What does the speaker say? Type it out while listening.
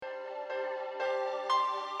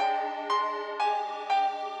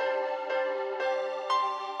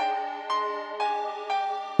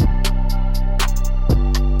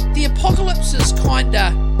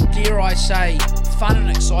kinda, dare I say, fun and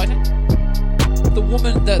exciting. The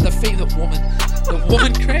woman crab,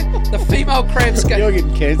 the female crabs go. You're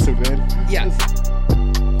getting cancelled, man. Yeah.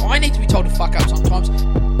 I need to be told to fuck up sometimes.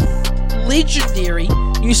 Legendary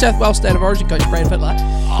New South Wales State of Origin coach Brad Fittler.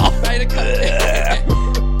 Made a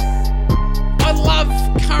I love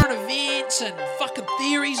current events and fucking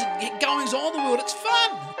theories and goings on in the world. It's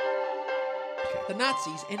fun. The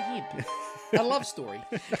Nazis and hemp. A love story.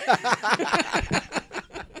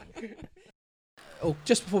 Oh,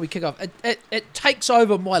 just before we kick off, it takes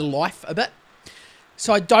over my life a bit.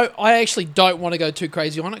 So I actually don't want to go too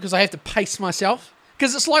crazy on it because I have to pace myself.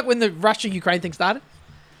 Because it's like when the Russia-Ukraine thing started.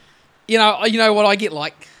 You know what I get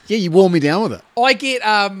like. Yeah, you wore me down with it. I get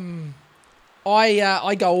I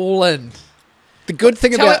go all in. The good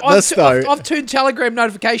thing about this, though... I've turned Telegram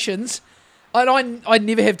notifications, and I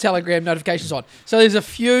never have Telegram notifications on. So there's a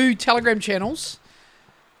few Telegram channels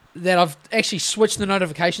that I've actually switched the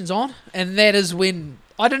notifications on, and that is when...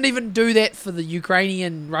 I didn't even do that for the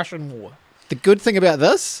Ukrainian-Russian war. The good thing about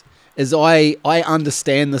this is I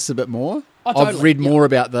understand this a bit more. Oh, totally. I've read more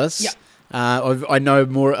about this. Yeah. I know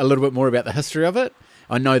a little bit more about the history of it.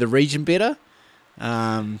 I know the region better.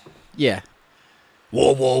 Yeah.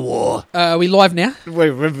 War. Are we live now?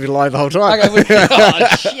 We've been live the whole time. Okay,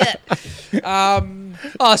 shit.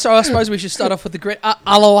 So I suppose we should start off with the great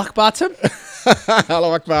Allahu Akbar, Tim.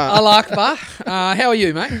 Hello, Akbar. Allah Akbar. How are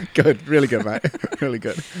you, mate? Good. Really good, mate. Really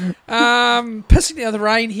good. Pissing down the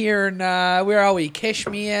rain here in, where are we?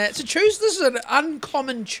 Kashmir. It's a Tuesday. This is an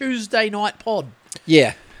uncommon Tuesday night pod.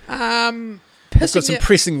 Yeah. We've got some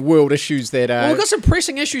pressing world issues that... we've got some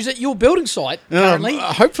pressing issues at your building site currently.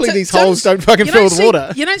 Hopefully these holes don't fucking fill with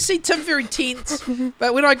water. You don't see Tim very tense,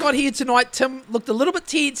 but when I got here tonight, Tim looked a little bit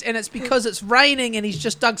tense, and it's because it's raining and he's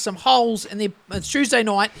just dug some holes, and it's Tuesday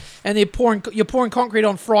night, and you're pouring concrete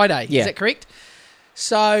on Friday. Yeah. Is that correct?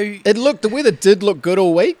 So the weather did look good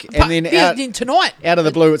all week, and then tonight, out of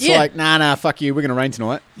the blue, it's like, nah, fuck you, we're going to rain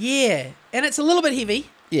tonight. Yeah, and it's a little bit heavy.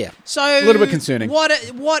 Yeah, so a little bit concerning.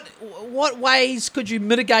 What ways could you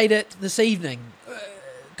mitigate it this evening?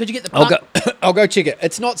 Could you get the? I'll go check it.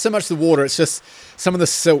 It's not so much the water; it's just some of the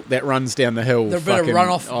silt that runs down the hill. There's a bit of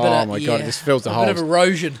runoff. Oh my god, it just fills the holes. A bit of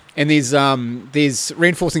erosion. And there's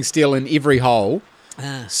reinforcing steel in every hole,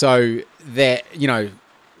 so that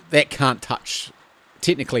that can't touch.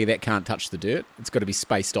 Technically, that can't touch the dirt. It's got to be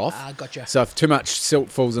spaced off. Gotcha. So if too much silt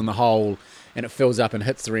falls in the hole and it fills up and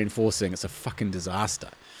hits the reinforcing, it's a fucking disaster.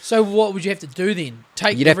 So what would you have to do then?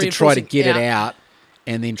 You'd have to try to get it out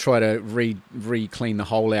and then try to re-clean the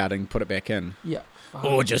hole out and put it back in. Yeah.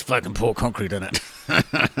 Or just fucking pour concrete in it.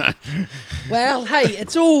 Well, hey,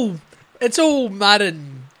 it's all mud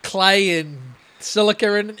and clay and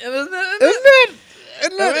silica and isn't it?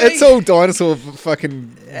 It's all dinosaur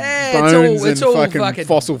fucking bones and fucking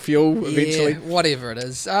fossil fuel eventually. Whatever it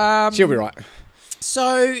is. She'll be right.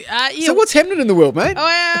 So, So what's happening in the world, mate?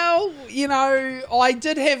 Well, I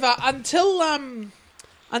did have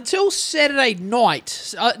until Saturday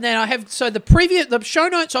night. Now I have the show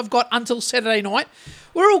notes I've got until Saturday night.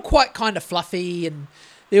 We're all quite kind of fluffy, and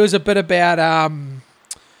there was a bit about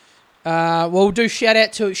we'll do shout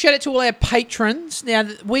out to all our patrons. Now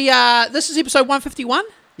this is episode 151.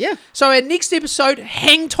 Yeah. So our next episode,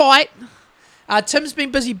 hang tight. Tim's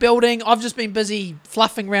been busy building. I've just been busy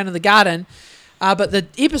fluffing around in the garden. But the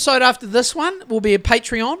episode after this one will be a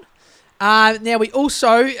Patreon. Now we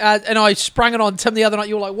also, and I sprung it on Tim the other night.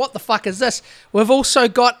 You were like, "What the fuck is this?" We've also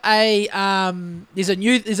got it's not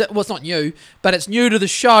new, but it's new to the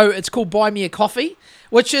show. It's called Buy Me a Coffee,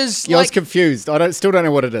 which is I was confused. Still don't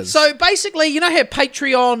know what it is. So basically, you know how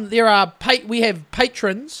Patreon, we have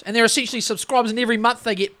patrons, and they're essentially subscribers, and every month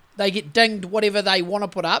they get dinged whatever they want to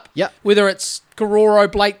put up. Yep. Whether it's Kororo,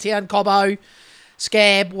 Blaketown, Cobbo,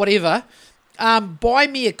 Scab, whatever. Buy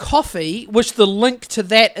Me a Coffee, which the link to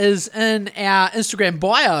that is in our Instagram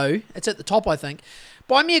bio. It's at the top, I think.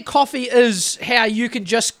 Buy Me a Coffee is how you can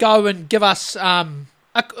just go and give us like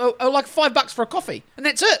 $5 for a coffee, and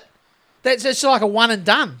that's it. It's like a one and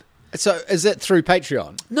done. So is it through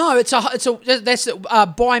Patreon? No, that's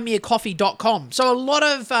buymeacoffee.com. So a lot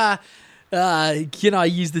of can I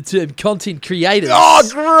use the term content creators? Oh,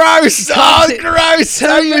 gross! Gross!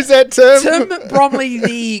 Don't use that term. Tim Bromley,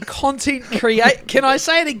 the content creator. Can I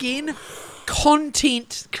say it again?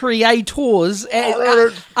 Content creators,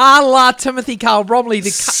 a la Timothy Carl Bromley.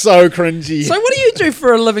 So cringy. So what do you do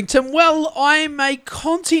for a living, Tim? Well, I'm a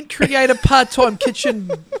content creator, part-time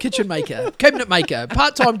cabinet maker,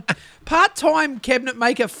 part-time Part-time cabinet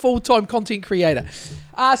maker, full-time content creator.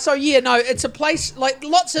 It's a place like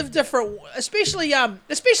lots of different, especially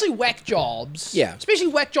whack jobs. Yeah. Especially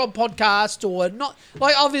whack job podcast or not.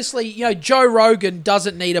 Like obviously, Joe Rogan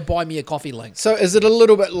doesn't need a buy me a coffee link. So is it a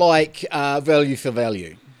little bit like value for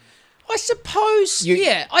value? I suppose.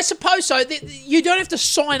 I suppose so. You don't have to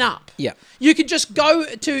sign up. Yeah. You can just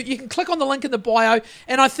you can click on the link in the bio,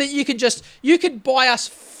 and I think you could buy us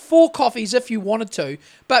 4 coffees if you wanted to,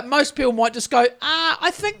 but most people might just go,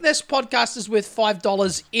 I think this podcast is worth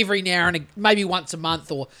 $5 every now and maybe once a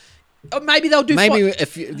month, or maybe they'll do. Maybe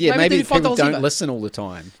people don't either. listen all the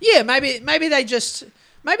time. Yeah, maybe they just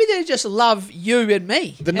love you and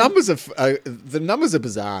me. The numbers are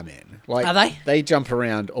bizarre, man. Like, are they? They jump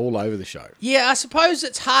around all over the show. Yeah, I suppose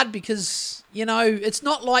it's hard because it's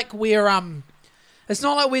not like we're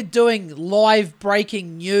doing live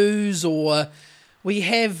breaking news or we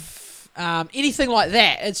have anything like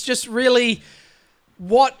that. It's just really,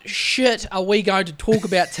 what shit are we going to talk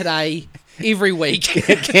about today every week?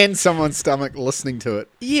 Can someone's stomach listening to it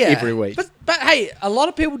every week? But hey,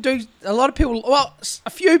 a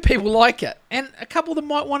few people like it, and a couple of them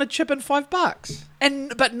might want to chip in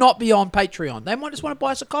 $5, but not be on Patreon. They might just want to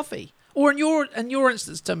buy us a coffee. Or in your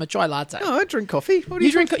instance, Tim, a chai latte. No, I drink coffee. What do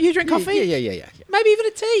you drink coffee? Yeah. Maybe even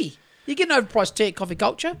a tea. You get an overpriced tea at Coffee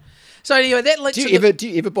Culture. So anyway, that links. Do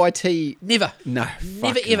you ever buy tea? Never. No.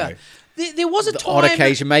 Never ever. There was a time. Odd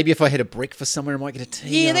occasion, maybe if I had a breakfast somewhere, I might get a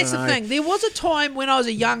tea. Yeah, that's the thing. There was a time when I was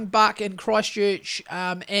a young buck in Christchurch,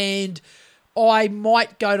 and I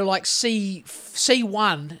might go to like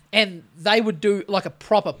C1, and they would do like a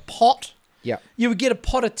proper pot. Yeah. You would get a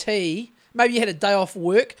pot of tea. Maybe you had a day off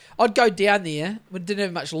work. I'd go down there, we didn't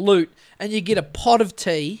have much loot, and you get a pot of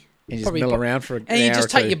tea. And you just mill around for an hour. And you just or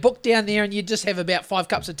take two. your book down there, and you just have about 5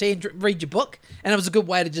 cups of tea and read your book. And it was a good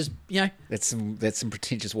way to just, That's some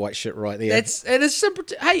pretentious white shit right there. It is some.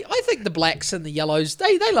 Hey, I think the blacks and the yellows,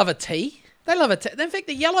 they love a tea. They love a tea. In fact,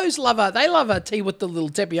 the yellows love a tea with the little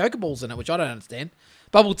tapioca balls in it, which I don't understand.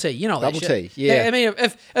 Bubble tea, that bubble shit. tea, yeah. I mean,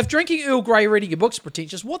 if drinking Earl Grey reading your book's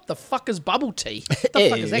pretentious, what the fuck is bubble tea? What the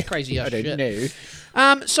fuck is that crazy I shit? don't know.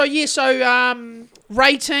 So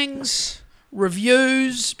ratings,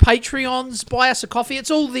 reviews, Patreons, buy us a coffee.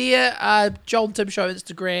 It's all there. Joel and Tim Show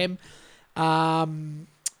Instagram.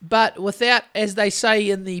 But without, as they say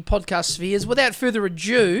in the podcast spheres, without further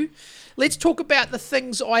ado, let's talk about the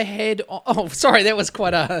things I had. Oh, sorry, that was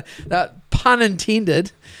quite a pun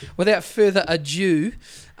intended. Without further ado,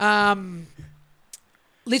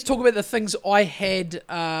 let's talk about the things I had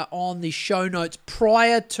on the show notes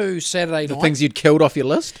prior to Saturday night. The things you'd killed off your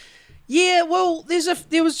list? Yeah, well,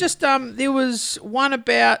 there was one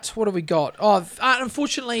about, what have we got? Oh,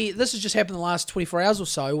 unfortunately, this has just happened in the last 24 hours or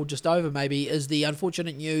so, or just over maybe, is the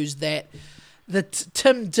unfortunate news that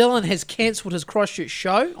Tim Dillon has cancelled his Christchurch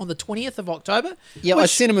show on the 20th of October. Yeah, I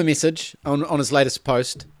sent him a message on his latest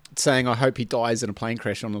post saying I hope he dies in a plane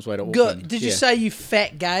crash on his way to Auckland. Good. Did you say you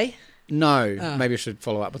fat gay? No, maybe I should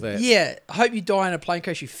follow up with that. Yeah, I hope you die in a plane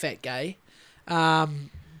crash, you fat gay.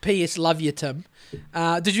 P.S. Love you, Tim.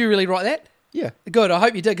 Did you really write that? Yeah. Good, I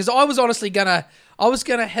hope you did, because I was honestly gonna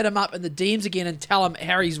hit him up in the DMs again and tell him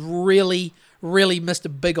Harry's really, really missed a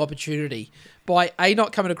big opportunity by A,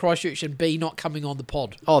 not coming to Christchurch, and B, not coming on the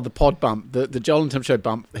pod. Oh, the pod bump, the Joel and Tim Show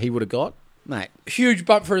bump he would have got, mate. Huge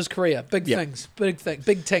bump for his career. Big things. Big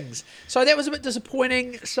things. So that was a bit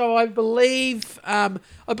disappointing. So I believe, but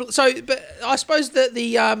I suppose that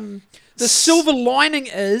the silver lining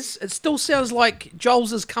is it still sounds like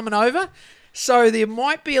Joel's is coming over. So there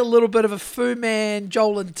might be a little bit of a Fu Man,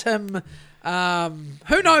 Joel and Tim.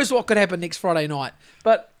 Who knows what could happen next Friday night?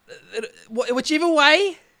 But whichever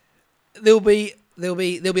way, there'll be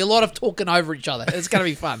a lot of talking over each other. It's going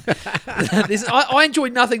to be fun. I enjoy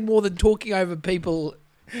nothing more than talking over people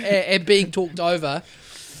and being talked over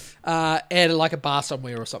at like a bar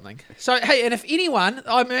somewhere or something. So hey, and if anyone,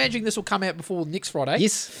 I'm imagining this will come out before next Friday.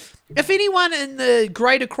 Yes. If anyone in the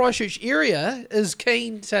Greater Christchurch area is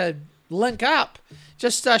keen to link up,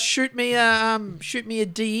 just shoot me a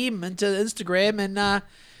DM into Instagram, and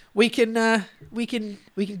we can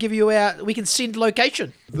give you we can send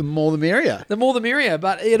location. The more the merrier. The more the merrier,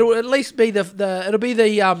 but it'll at least be it'll be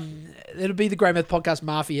the Grey Myth Podcast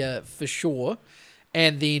Mafia for sure,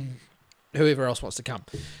 and then whoever else wants to come.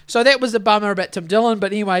 So that was the bummer about Tim Dillon,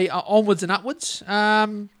 but anyway, onwards and upwards.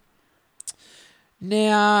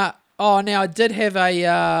 Now I did have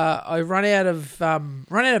I run out of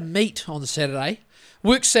meat on the Saturday.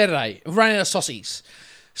 Work Saturday. Run out of saucies.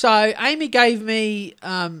 So Amy gave me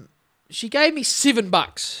 $7.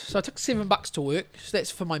 So I took $7 to work. So that's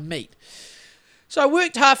for my meat. So I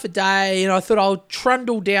worked half a day, and I thought I'll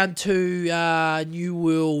trundle down to New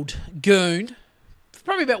World Goon.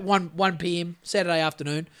 Probably about 1 p.m. Saturday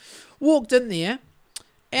afternoon. Walked in there,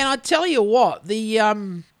 and I tell you what, the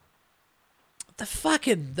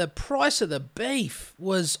price of the beef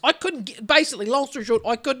was, I couldn't get, basically, long story short,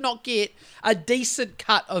 I could not get a decent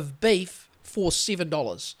cut of beef for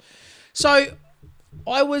 $7. So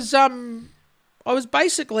I was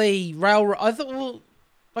basically I thought, well,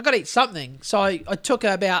 I got to eat something. So I took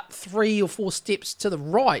about 3 or 4 steps to the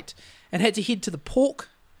right and had to head to the pork.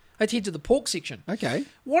 I had to head to the pork section. Okay.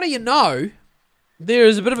 What do you know? There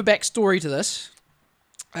is a bit of a backstory to this.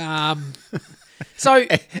 So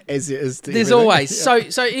as it is to there's everything. always so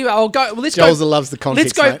anyway, I'll go. Well, Joel's loves the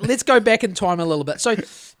context. Let's go back in time a little bit. So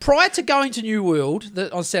prior to going to New World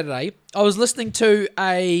on Saturday, I was listening to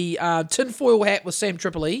a Tinfoil Hat with Sam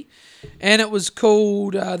Tripoli, and it was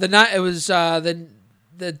called the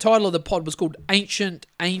title of the pod was called Ancient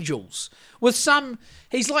Angels.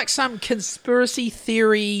 He's like some conspiracy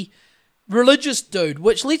theory religious dude,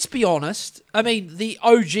 which, let's be honest, I mean, the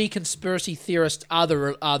OG conspiracy theorists are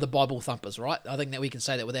the Bible thumpers, right? I think that we can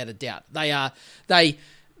say that without a doubt. They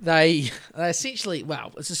essentially,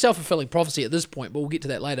 well, it's a self-fulfilling prophecy at this point, but we'll get to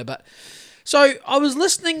that later. But so I was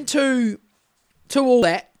listening to all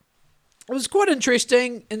that. It was quite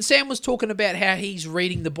interesting, and Sam was talking about how he's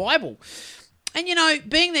reading the Bible. And, you know,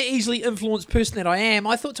 being the easily influenced person that I am,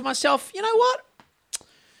 I thought to myself, you know what?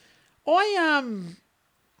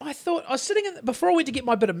 I thought, I was sitting before I went to get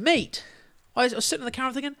my bit of meat, I was sitting in the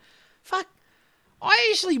car thinking, fuck,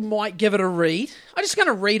 I actually might give it a read. I'm just going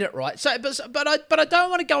to read it, right? So, but I don't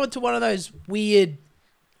want to go into one of those weird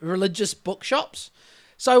religious bookshops.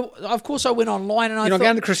 So, of course, I went online and I thought... You're not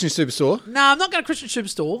going to Christian Superstore? No, I'm not going to Christian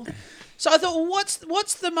Superstore. So I thought, well, what's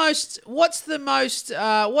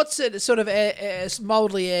it sort of a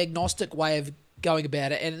mildly agnostic way of going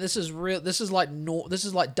about it? And this is real. This is like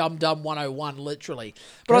Dum Dum 101, literally.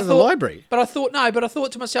 But I thought the library. But I thought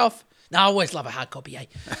to myself, no, I always love a hard copy. I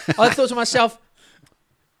thought to myself,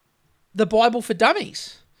 the Bible for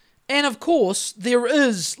Dummies, and of course there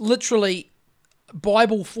is literally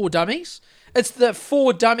Bible for Dummies. It's the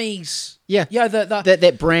For Dummies. Yeah. Yeah.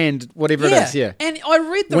 That brand, whatever it is. Yeah. And I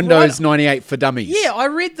read the Windows 98 for Dummies. Yeah, I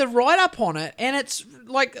read the write-up on it, and it's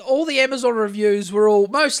like all the Amazon reviews were all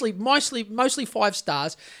mostly 5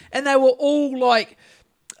 stars, and they were all like,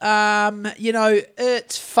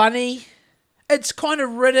 it's funny, it's kind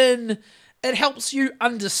of written, it helps you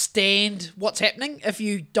understand what's happening if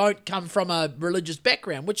you don't come from a religious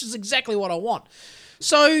background, which is exactly what I want.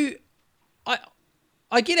 So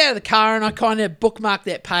I get out of the car and I kind of bookmark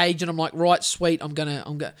that page, and I'm like, right, sweet, I'm gonna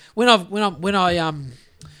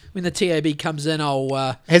when the TAB comes in,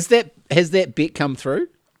 I'll has that bet come through?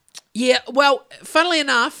 Yeah, well, funnily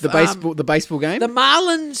enough, the baseball game, the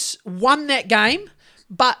Marlins won that game,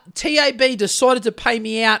 but TAB decided to pay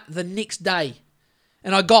me out the next day,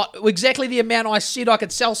 and I got exactly the amount I said I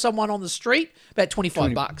could sell someone on the street, about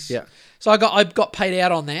 $25. Yeah, so I got paid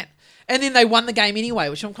out on that. And then they won the game anyway,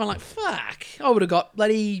 which I'm kind of like, fuck, I would have got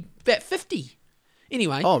bloody about 50.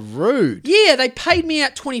 Anyway. Oh, rude. Yeah, they paid me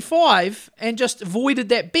out 25 and just voided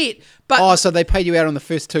that bet. But so they paid you out on the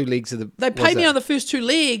first 2 legs of the... They paid me on the first 2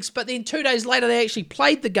 legs, but then 2 days later they actually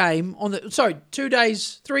played the game on the... Sorry, 3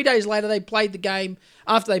 days later they played the game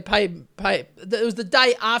after they paid... It was the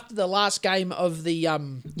day after the last game of the...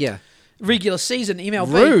 regular season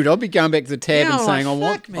MLB. Rude. I'll be going back to the tab and saying,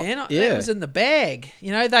 like, fuck, man, that was in the bag.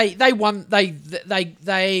 You know, they won. They won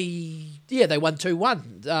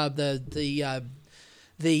 2-1.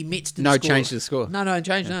 The Mets didn't no score. change to the score. No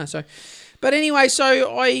change. No. So, but anyway,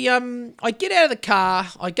 so I get out of the car.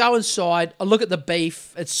 I go inside. I look at the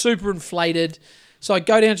beef. It's super inflated. So I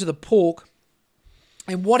go down to the pork,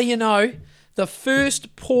 and what do you know? The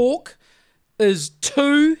first pork is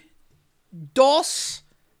 2 DOS.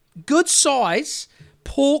 Good size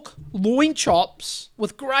pork loin chops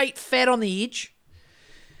with great fat on the edge.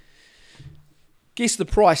 Guess the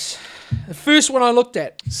price. The first one I looked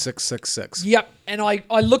at. $666. Yep. And I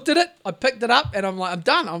looked at it, I picked it up, and I'm like, I'm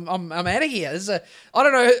done. I'm out of here. I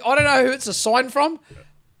don't know who it's a sign from.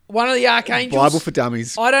 One of the archangels. Bible for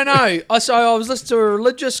Dummies. I don't know. So I was listening to a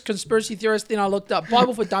religious conspiracy theorist, then I looked up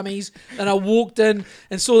Bible for Dummies, and I walked in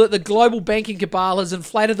and saw that the global banking cabal has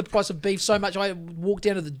inflated the price of beef so much I walked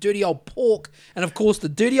down to the dirty old pork, and of course the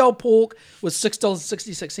dirty old pork was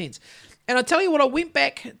 $6.66. And I tell you what, I went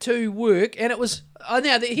back to work, and it was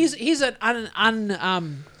now here's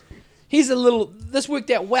a little. This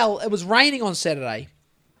worked out well. It was raining on Saturday.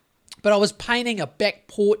 But I was painting a back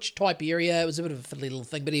porch type area. It was a bit of a fiddly little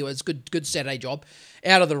thing, but anyway, it was a good Saturday job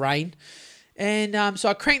out of the rain. And so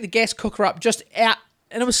I cranked the gas cooker up just out,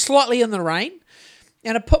 and it was slightly in the rain.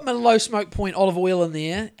 And I put my low smoke point olive oil in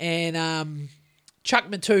there and chucked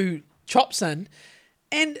my 2 chops in.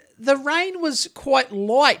 And the rain was quite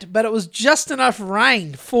light, but it was just enough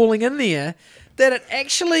rain falling in there that it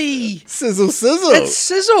actually... Sizzle. It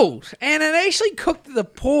sizzled. And it actually cooked the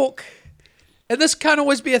pork. And this can't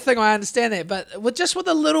always be a thing, I understand that, but with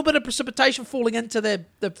a little bit of precipitation falling into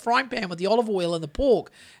the frying pan with the olive oil and the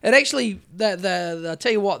pork, it actually, I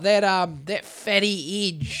tell you what, that fatty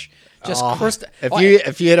edge just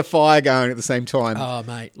If you had a fire going at the same time, oh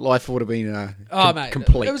mate, life would have been mate,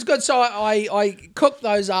 complete. It was good. So I cooked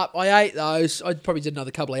those up. I ate those. I probably did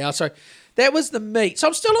another couple of hours. So that was the meat. So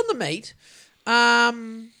I'm still on the meat.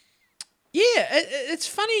 It's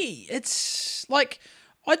funny. It's like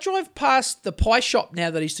I drive past the pie shop now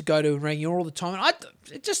that I used to go to in Rangiora all the time, and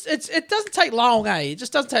it doesn't take long, eh? It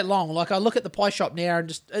just doesn't take long. Like I look at the pie shop now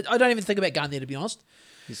and I don't even think about going there, to be honest.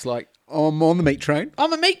 It's like, I'm on the meat train.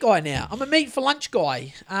 I'm a meat guy now. I'm a meat for lunch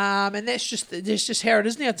guy, and that's just how it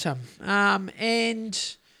is now, Tim.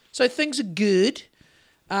 And so things are good.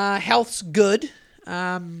 Health's good.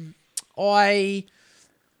 I've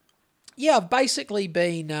basically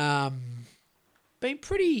been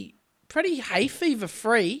pretty hay fever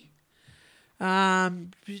free. I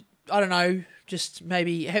don't know, just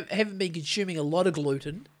maybe haven't been consuming a lot of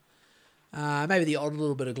gluten. Maybe the odd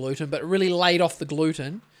little bit of gluten, but really laid off the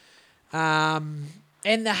gluten. And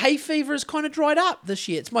the hay fever has kind of dried up this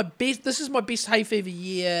year. This is my best hay fever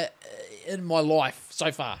year in my life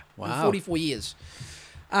so far. Wow. In 44 years.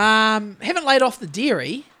 Haven't laid off the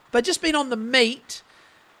dairy, but just been on the meat.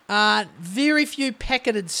 Very few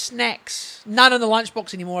packeted snacks. None in the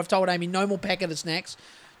lunchbox anymore. I've told Amy no more packeted snacks.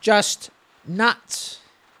 Just nuts,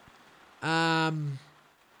 yogurt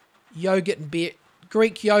and beer,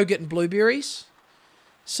 Greek yogurt and blueberries,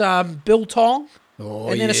 some biltong,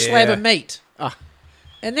 and then a slab of meat.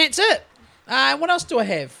 And that's it. What else do I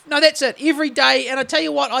have? No, that's it. Every day. And I tell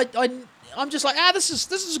you what, I'm just like, this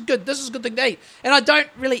is good. This is a good thing to eat. And I don't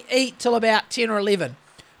really eat till about 10 or 11.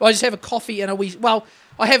 I just have a coffee and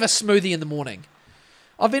I have a smoothie in the morning.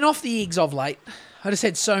 I've been off the eggs of late. I just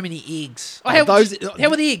had so many eggs. How were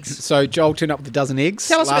the eggs? So Joel turned up with a dozen eggs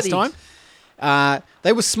last time. Eggs.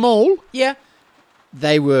 They were small. Yeah.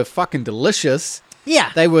 They were fucking delicious.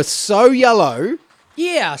 Yeah. They were so yellow.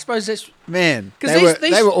 Yeah, I suppose that's... Man,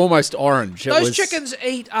 they were almost orange. Those chickens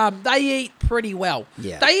eat, they eat pretty well.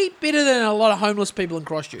 Yeah. They eat better than a lot of homeless people in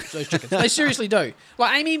Christchurch, those chickens. They seriously do.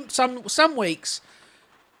 Like Amy, some weeks,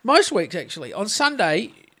 most weeks actually, on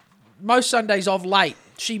Sunday, most Sundays of late,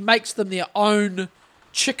 she makes them their own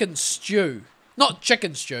chicken stew. Not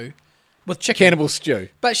chicken stew, with chicken. Cannibal stew.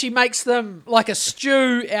 But she makes them like a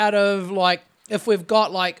stew out of like, if we've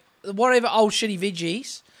got like whatever old shitty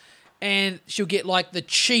veggies, and she'll get like the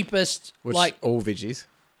cheapest, like all veggies.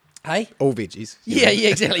 Hey, all veggies. Yeah,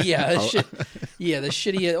 exactly. Yeah, the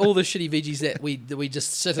shitty, all the shitty veggies that we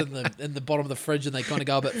just sit in the bottom of the fridge and they kind of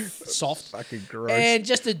go a bit soft. Fucking gross. And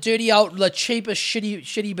just a dirty old, the cheapest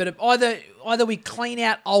shitty bit of either we clean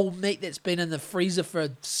out old meat that's been in the freezer for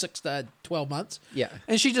 6 to 12 months. Yeah.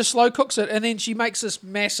 And she just slow cooks it, and then she makes this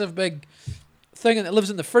massive big thing that lives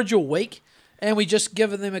in the fridge all week. And we just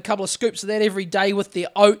give them a couple of scoops of that every day with their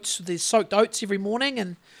oats, their soaked oats every morning.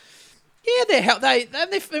 And yeah, they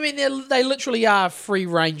literally are free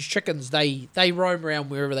range chickens. They roam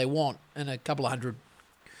around wherever they want in a couple of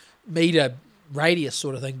 100-meter radius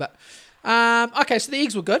sort of thing. But okay, so the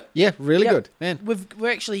eggs were good. Yeah, really good, man.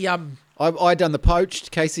 We're actually I done the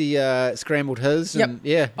poached. Casey scrambled his. Yep. And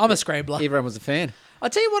yeah, I'm a scrambler. Everyone was a fan. I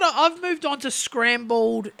tell you what, I've moved on to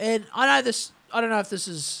scrambled, and I don't know if this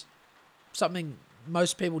is something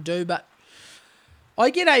most people do, but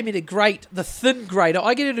I get Amy to grate the thin grater.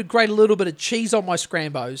 I get her to grate a little bit of cheese on my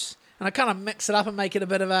scrambos, and I kind of mix it up and make it a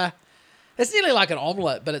bit of a... It's nearly like an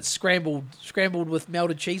omelette, but it's scrambled with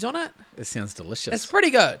melted cheese on it. It sounds delicious. It's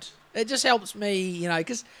pretty good. It just helps me,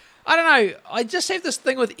 because, I don't know, I just have this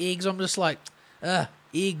thing with eggs. I'm just like,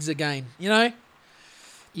 eggs again, Yeah,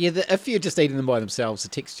 if you're just eating them by themselves, the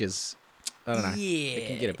texture's... I don't know. Yeah. It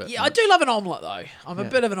can get a bit. Yeah, I do love an omelette though. I'm a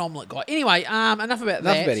bit of an omelette guy. Anyway, enough about that.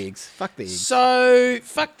 Enough about eggs. Fuck the eggs. So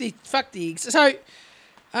fuck the eggs. So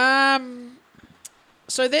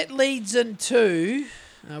that leads into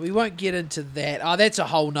we won't get into that. That's a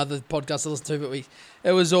whole nother podcast to listen to, but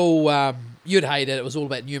it was all you'd hate it. It was all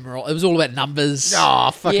about numeral. It was all about numbers. Oh,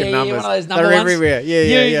 fucking numbers. Yeah, one of those number They're ones. everywhere.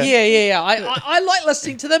 Yeah. I like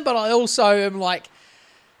listening to them, but I also am like,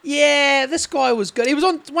 yeah, this guy was good. He was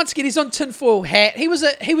on, once again, he's on tinfoil hat. He was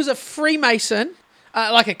a Freemason,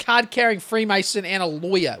 like a card-carrying Freemason and a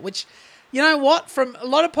lawyer, which you know what? From a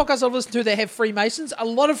lot of podcasts I've listened to that have Freemasons, a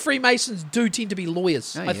lot of Freemasons do tend to be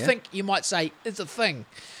lawyers. I think you might say it's a thing.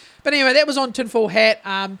 But anyway, that was on Tinfoil Hat,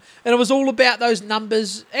 and it was all about those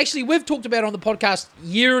numbers. Actually, we've talked about it on the podcast a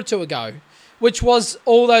year or two ago, which was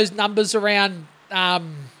all those numbers around the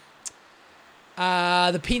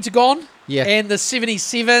Pentagon and the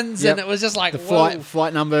 77s, and it was just like, the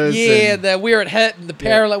flight numbers. Yeah, the where it hit and the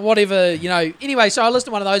parallel, whatever, you know. Anyway, so I listened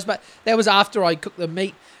to one of those, but that was after I cooked the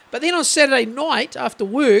meat. But then on Saturday night after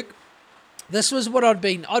work, this was what I'd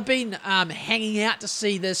been hanging out to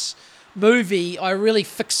see this movie. I really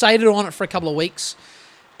fixated on it for a couple of weeks,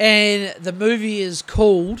 and the movie is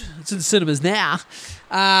called, it's in cinemas now,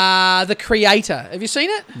 The Creator. Have you seen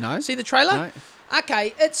it? No. Seen the trailer? No.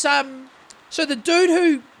 Okay, it's so the dude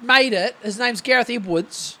who made it, his name's Gareth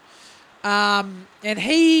Edwards, and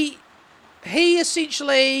he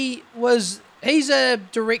essentially he's a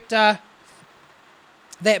director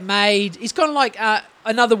that made, he's kind of like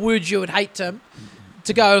another word you would hate, Tim,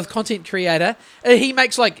 to go with content creator. He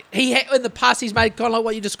makes in the past he's made kind of like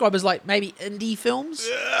what you describe as like maybe indie films,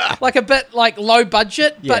 like a bit like low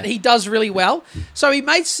budget, but he does really well. So he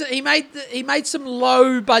made some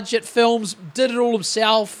low budget films, did it all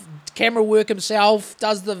himself, camera work himself,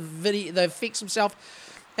 does the effects himself.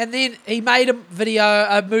 And then he made a movie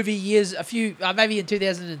maybe in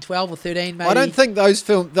 2012 or 13. Maybe. I don't think those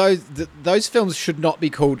films should not be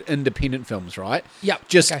called independent films, right? Yep.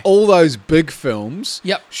 Just all those big films.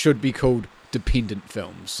 Yep. Should be called dependent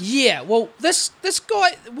films. Yeah. Well, this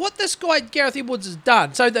guy Gareth Edwards has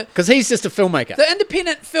done. So because he's just a filmmaker. The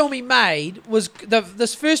independent film he made was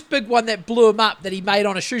this first big one that blew him up that he made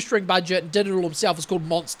on a shoestring budget and did it all himself. It's called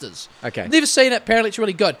Monsters. Okay. Never seen it. Apparently, it's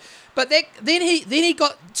really good. But then he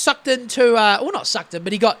got sucked into, well, not sucked in,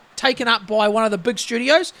 but he got taken up by one of the big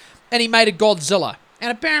studios, and he made a Godzilla. And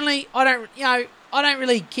apparently, I don't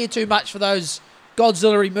really care too much for those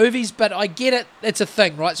Godzilla-y movies, but I get it. It's a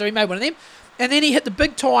thing, right? So he made one of them, and then he hit the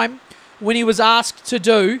big time when he was asked to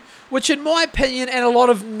do, which in my opinion and a lot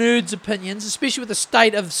of nerds' opinions, especially with the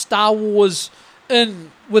state of Star Wars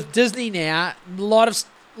with Disney now,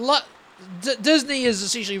 Disney has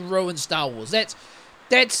essentially ruined Star Wars. That's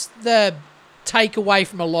the takeaway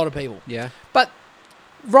from a lot of people. Yeah. But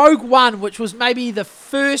Rogue One, which was maybe the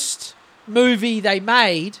first movie they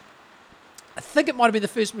made, I think it might have been the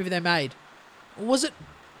first movie they made. Or was it?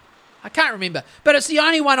 I can't remember. But it's the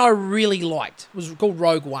only one I really liked. It was called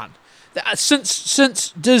Rogue One.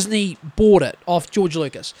 Since Disney bought it off George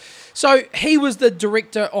Lucas. So he was the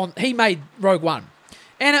director he made Rogue One.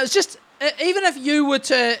 And it was just, even if you were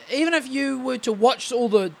to watch all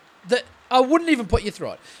the I wouldn't even put you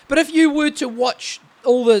through it. But if you were to watch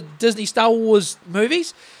all the Disney Star Wars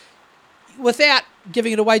movies, without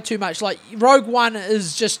giving it away too much, like Rogue One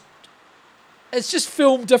it's just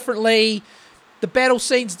filmed differently. The battle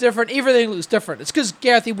scene's different. Everything looks different. It's because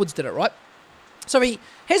Gareth Edwards did it, right? So he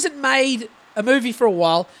hasn't made a movie for a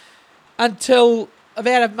while until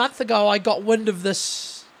about a month ago I got wind of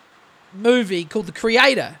this movie called The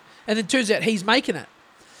Creator. And it turns out he's making it.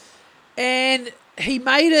 And he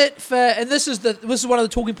made it for, and this is one of the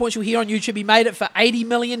talking points you'll hear on YouTube. He made it for $80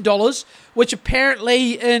 million, which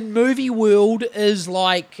apparently in movie world is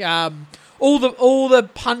like all the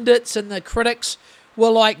pundits and the critics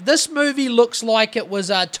were like, this movie looks like it was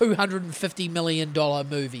a $250 million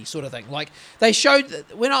movie sort of thing. Like they showed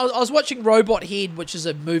when I was watching Robot Head, which is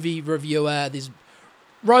a movie reviewer. There's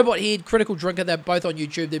Robot Head, Critical Drinker. They're both on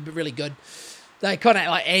YouTube. They're really good. They kind of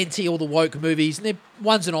like anti all the woke movies. And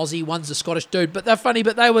one's an Aussie, one's a Scottish dude. But they're funny.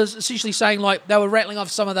 But they were essentially saying like they were rattling off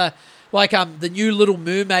some of the the new Little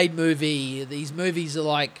Mermaid movie. These movies are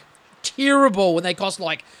like terrible when they cost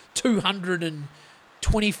like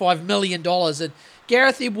 $225 million. And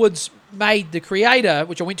Gareth Edwards made The Creator,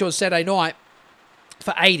 which I went to on Saturday night,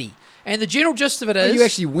 for 80. And the general gist of it is... you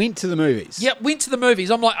actually went to the movies? Yep, went to the movies.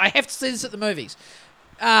 I'm like, I have to see this at the movies.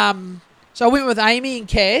 So I went with Amy and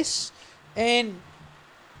Cass, and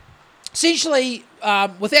essentially,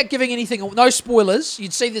 without giving anything, no spoilers,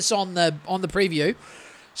 you'd see this on the preview.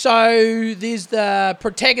 So there's the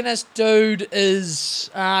protagonist dude is,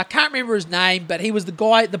 I can't remember his name, but he was the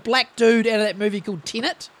guy, the black dude out of that movie called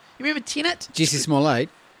Tenet. You remember Tenet? Jesse Smollett?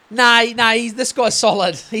 No, this guy's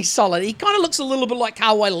solid. He's solid. He kind of looks a little bit like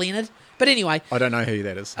Kawhi Leonard. But anyway. I don't know who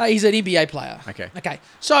that is. He's an NBA player. Okay.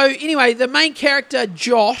 So anyway, the main character,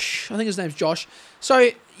 Josh, I think his name's Josh.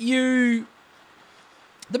 So the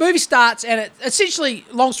movie starts and it essentially,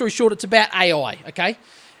 long story short, it's about AI, okay?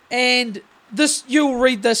 And this, you'll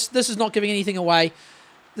read this is not giving anything away.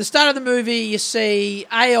 The start of the movie, you see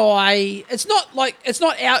AI. It's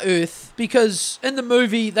not our Earth, because in the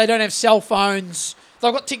movie they don't have cell phones.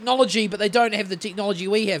 They've got technology, but they don't have the technology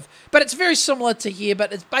we have. But it's very similar to here,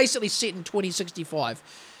 but it's basically set in 2065.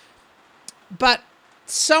 But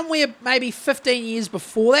somewhere maybe 15 years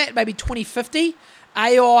before that, maybe 2050,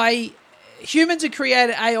 humans had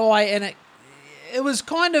created AI, and it was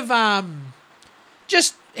kind of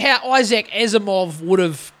just how Isaac Asimov would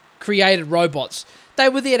have created robots. They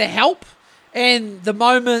were there to help, and the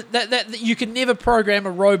moment that you can never program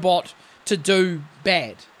a robot to do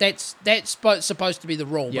bad. That's supposed to be the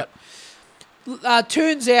rule. Yep. But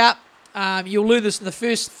turns out, you'll learn this in the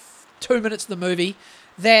first 2 minutes of the movie,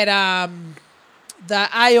 that an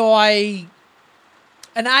AI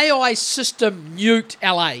system nuked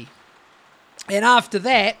LA. And after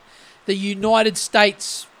that, the United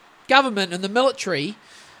States government and the military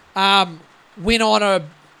went on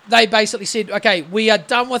they basically said, okay, we are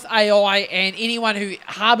done with AI, and anyone who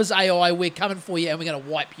harbours AI, we're coming for you, and we're going to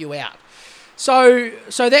wipe you out. So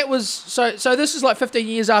this is like 15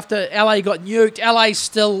 years after LA got nuked. LA's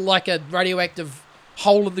still like a radioactive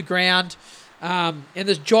hole in the ground. And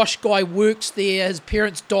this Josh guy works there. His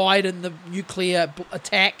parents died in the nuclear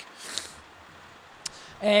attack.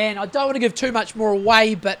 And I don't want to give too much more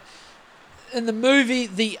away, but in the movie,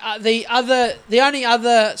 the only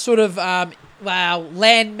other sort of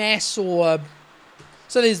land mass so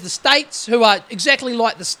there's the States, who are exactly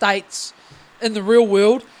like the States in the real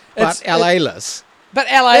world. But LA-less. But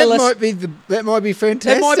LA-less. That might be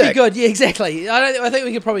fantastic. It might be good, yeah, exactly. I think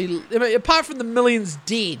we could probably, apart from the millions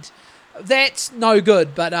dead, that's no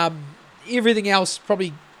good. But everything else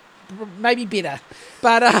probably maybe better.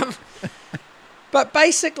 But but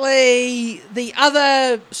basically the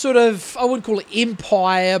other sort of, I wouldn't call it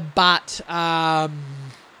empire, but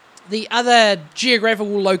the other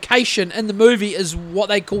geographical location in the movie is what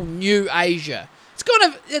they call New Asia.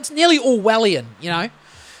 It's nearly Orwellian, you know.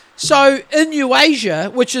 So in New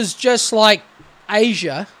Asia, which is just like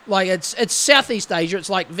Asia, like it's Southeast Asia, it's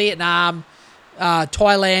like Vietnam,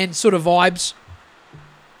 Thailand sort of vibes.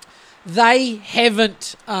 They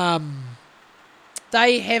haven't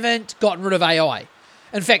gotten rid of AI.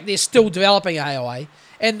 In fact, they're still developing AI,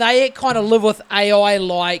 and they kind of live with AI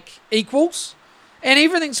like equals, and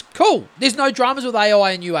everything's cool. There's no dramas with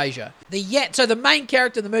AI in New Asia. So the main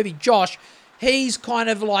character in the movie, Josh, he's kind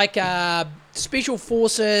of like a special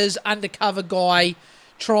forces undercover guy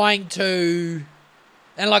trying to,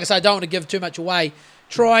 and like I say, I don't want to give too much away,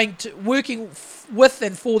 working with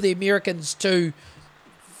and for the Americans to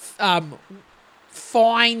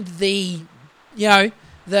find the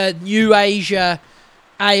New Asia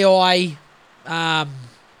AI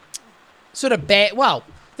sort of bad. Well,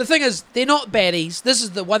 the thing is, they're not baddies. This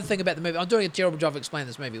is the one thing about the movie. I'm doing a terrible job of explaining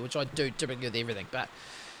this movie, which I do typically with everything. But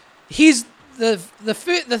here's the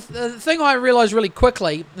thing I realised really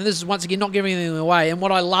quickly, and this is once again not giving anything away, and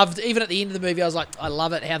what I loved, even at the end of the movie, I was like, I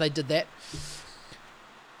love it how they did that.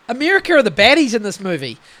 America are the baddies in this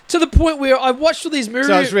movie, to the point where I watched all these movies.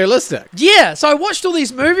 So it's realistic. Yeah, so I watched all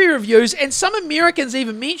these movie reviews, and some Americans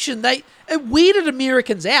even mentioned it weirded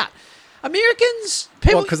Americans out. Americans,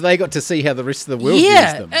 people, because they got to see how the rest of the world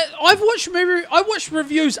views them. I watched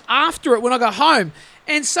reviews after it when I got home,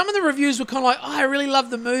 and some of the reviews were kind of like, oh, I really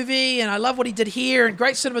love the movie, and I love what he did here, and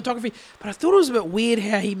great cinematography, but I thought it was a bit weird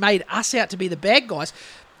how he made us out to be the bad guys,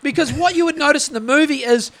 because what you would notice in the movie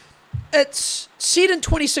is it's set in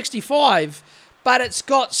 2065, but it's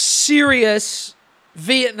got serious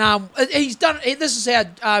Vietnam. He's done. This is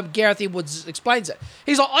how Gareth Edwards explains it.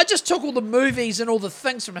 He's like, I just took all the movies and all the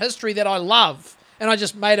things from history that I love, and I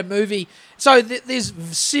just made a movie. So there's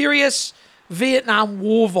serious Vietnam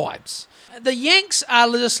War vibes. The Yanks are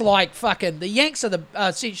just like fucking. The Yanks are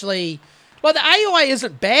essentially like the AI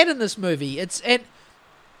isn't bad in this movie. And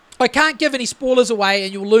I can't give any spoilers away,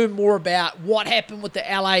 and you'll learn more about what happened with the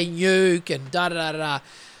LA nuke and da da da da.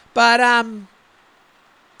 But I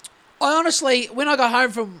honestly, when we got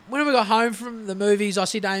home from the movies, I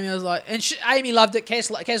said to Amy, I was like, and Amy loved it. Cass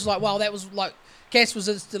was like, wow, that was like, Cass was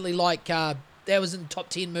instantly like, that was in top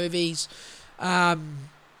 10 movies. Because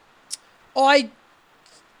I'm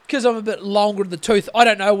a bit longer in the tooth, I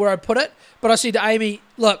don't know where I put it, but I said to Amy,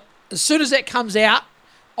 look, as soon as that comes out,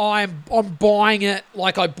 I'm buying it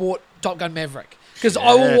like I bought Top Gun Maverick, because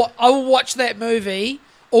I will watch that movie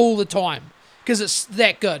all the time because it's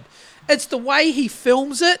that good. It's the way he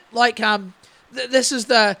films it. Like this is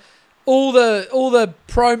all the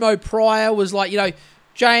promo prior was like, you know,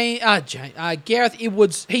 Gareth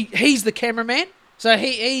Edwards. He's the cameraman, so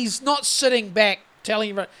he's not sitting back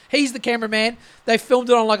telling you. He's the cameraman. They filmed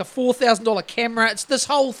it on like a $4,000 camera. It's this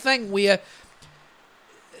whole thing where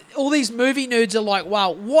all these movie nerds are like,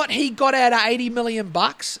 wow, what he got out of $80 million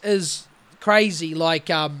is crazy. Like,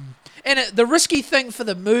 and And the risky thing for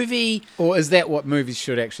the movie... Or is that what movies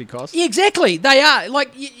should actually cost? Yeah, exactly. They are.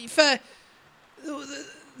 Like, for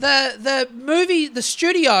the movie, the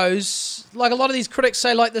studios, like a lot of these critics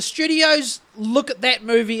say, like, the studios look at that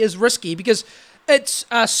movie as risky because it's...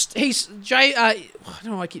 I don't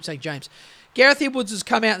know why I keep saying James. Gareth Edwards has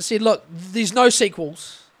come out and said, look, there's no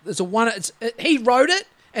sequels. He wrote it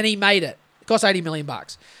and he made it. It cost $80 million.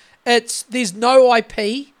 There's no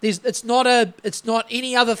IP. It's not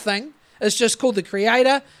any other thing. It's just called The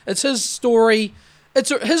Creator. It's his story. It's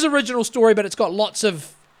his original story, but it's got lots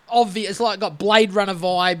of obvious. It's like got Blade Runner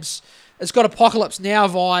vibes. It's got Apocalypse Now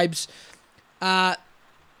vibes, and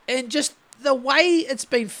just the way it's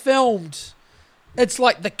been filmed. It's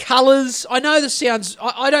like the colours. I know this sounds...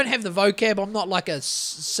 I don't have the vocab. I'm not like a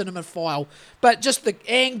cinemaphile. But just the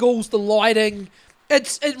angles, the lighting...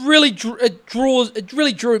 It really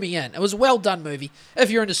drew me in. It was a well done movie if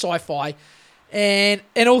you're into sci-fi, and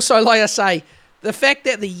also, like I say, the fact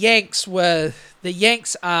that the Yanks are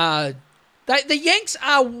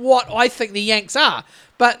what I think the Yanks are,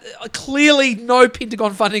 but clearly no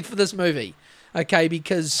Pentagon funding for this movie. Okay,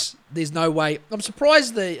 because there's no way. I'm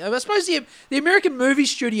surprised. I suppose the American movie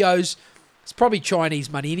studios. It's probably Chinese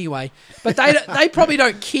money anyway, but they probably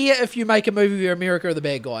don't care if you make a movie where America are the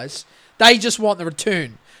bad guys. They just want the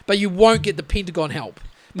return, but you won't get the Pentagon help.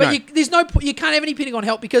 But no. You can't have any Pentagon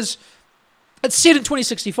help because it's set in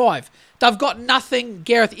 2065. They've got nothing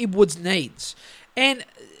Gareth Edwards needs. And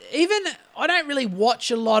even, I don't really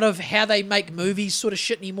watch a lot of how they make movies sort of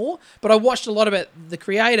shit anymore, but I watched a lot about The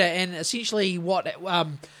Creator and essentially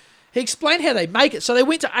he explained how they make it. So they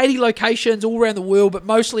went to 80 locations all around the world, but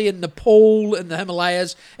mostly in Nepal, in the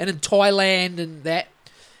Himalayas, and in Thailand and that.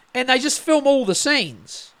 And they just film all the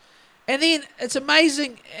scenes. And then it's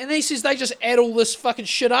amazing, and he says they just add all this fucking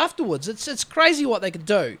shit afterwards. It's crazy what they can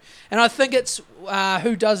do. And I think it's,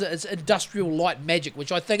 who does it? It's Industrial Light Magic,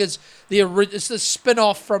 which I think is it's the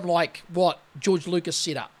spin-off from like what George Lucas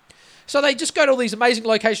set up. So they just go to all these amazing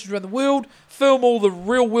locations around the world, film all the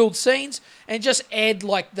real world scenes, and just add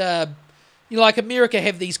like like America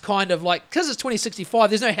have these kind of like, because it's 2065,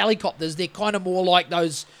 there's no helicopters, they're kind of more like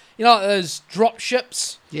those... those drop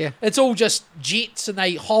ships? Yeah. It's all just jets and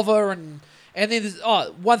they hover and then there's,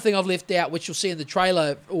 one thing I've left out, which you'll see in the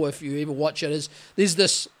trailer, or if you ever watch it, is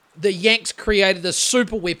the Yanks created this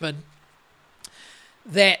super weapon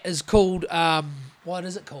that is called, what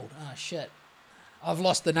is it called? Oh, shit. I've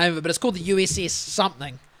lost the name of it, but it's called the USS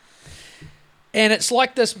something. And it's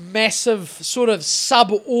like this massive sort of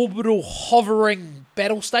suborbital hovering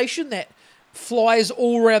battle station that flies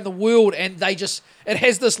all around the world, and it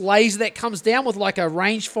has this laser that comes down with like a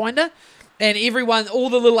rangefinder, and all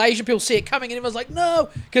the little Asian people see it coming, and everyone's like, no,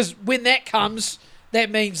 because when that comes,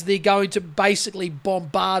 that means they're going to basically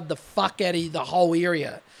bombard the fuck out of the whole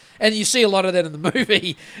area. And you see a lot of that in the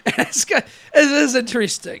movie. It is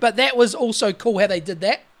interesting. But that was also cool how they did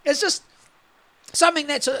that. It's just something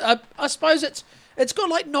that's, I suppose it's got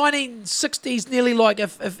like 1960s, nearly like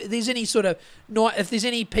if there's any sort of, if there's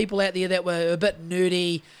any people out there that were a bit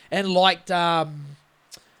nerdy and liked, you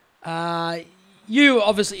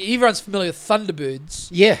obviously, everyone's familiar with Thunderbirds.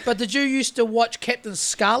 Yeah. But did you used to watch Captain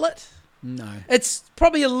Scarlet? No. It's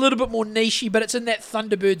probably a little bit more nichey, but it's in that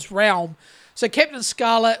Thunderbirds realm. So Captain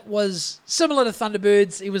Scarlet was similar to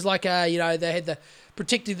Thunderbirds. He was like they had the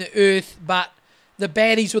protecting the Earth, but the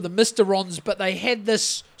baddies were the Mysterons, but they had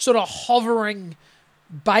this sort of hovering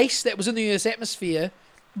base that was in the Earth's atmosphere,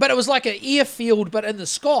 but it was like an airfield, but in the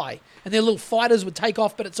sky, and their little fighters would take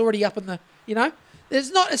off, but it's already up in the,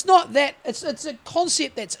 it's not that, it's a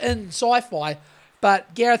concept that's in sci-fi,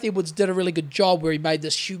 but Gareth Edwards did a really good job where he made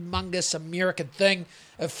this humongous American thing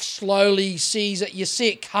of slowly sees it, you see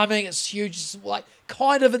it coming, it's huge, it's like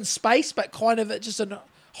kind of in space, but kind of just in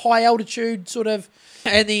high altitude sort of,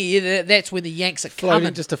 and that's when the Yanks are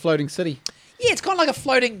coming. Just a floating city. Yeah, it's kind of like a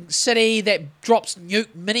floating city that drops mini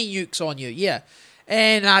nukes on you, yeah.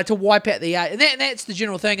 And to wipe out the and that's the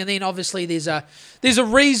general thing. And then obviously there's a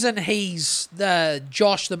reason he's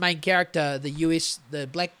Josh, the main character, the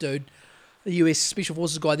black dude, the US Special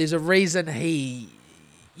Forces guy. There's a reason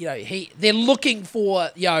they're looking for,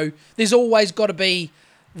 there's always got to be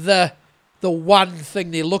the one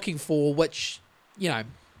thing they're looking for, which,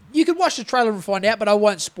 you can watch the trailer and find out, but I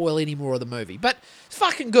won't spoil any more of the movie. But it's a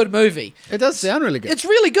fucking good movie. It does sound really good. It's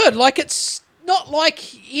really good. Like, it's not like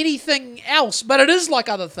anything else, but it is like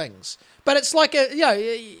other things. But it's like,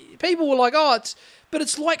 people were like, but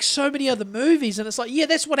it's like so many other movies. And it's like, yeah,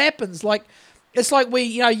 that's what happens. Like, it's like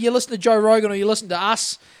you listen to Joe Rogan or you listen to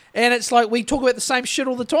us, And it's like we talk about the same shit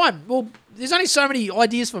all the time. Well, there's only so many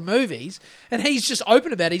ideas for movies, and he's just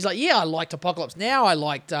open about it. He's like, yeah, I liked Apocalypse Now, I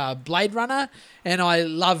liked Blade Runner, and I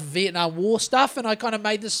love Vietnam War stuff, and I kind of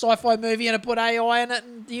made this sci-fi movie and I put AI in it,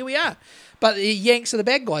 and here we are. But the Yanks are the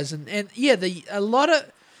bad guys, and yeah, a lot of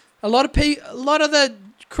the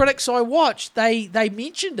critics I watched, they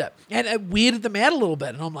mentioned it, and it weirded them out a little bit,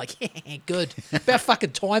 and I'm like, yeah, good. About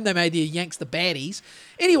fucking time they made the Yanks the baddies.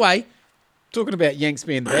 Anyway, talking about Yanks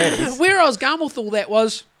being the baddies, where I was going with all that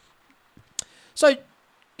was, so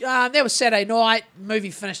that was Saturday night, movie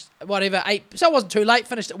finished, whatever, 8, so it wasn't too late,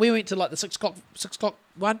 finished it, we went to like the 6 o'clock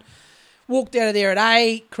one, walked out of there at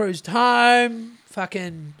 8, cruised home,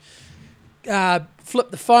 fucking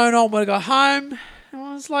flipped the phone on when I got home, and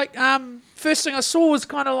I was like, first thing I saw was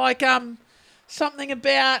kind of like something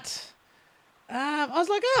about, I was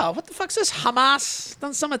like, oh, what the fuck's this? Hamas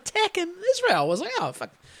done some attack in Israel. I was like, oh, fuck,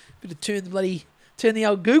 better turn the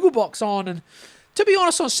old Google box on. And to be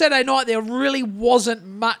honest, on Saturday night, there really wasn't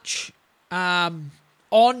much on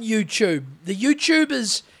YouTube. The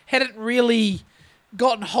YouTubers hadn't really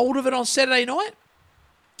gotten hold of it on Saturday night,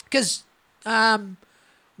 because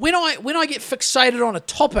when I get fixated on a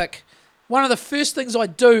topic, one of the first things I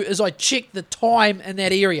do is I check the time in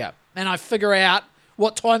that area, and I figure out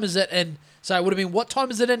what time is it in. So it would have been, what time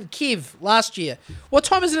is it in Kiev last year? What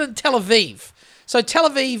time is it in Tel Aviv? So Tel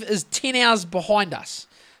Aviv is 10 hours behind us.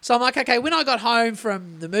 So I'm like, okay, when I got home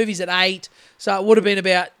from the movies at 8, so it would have been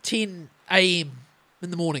about 10 a.m.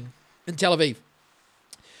 in the morning in Tel Aviv.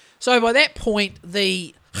 So by that point,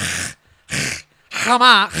 the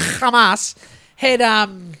Hamas had...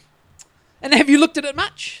 And have you looked at it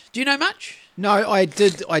much? Do you know much? No, I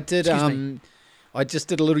did. Excuse me. I just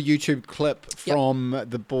did a little YouTube clip from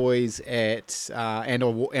the boys at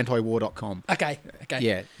antiwar.com. Okay.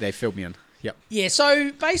 Yeah, they filled me in. Yep. Yeah,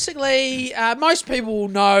 so basically, most people will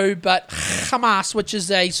know, but Hamas, which is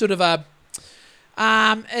a sort of a,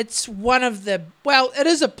 it's one of the, well, it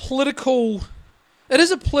is a political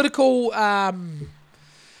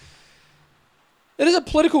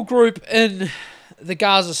group in the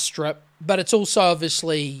Gaza Strip, but it's also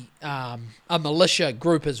obviously a militia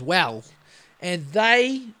group as well. And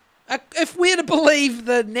they, if we're to believe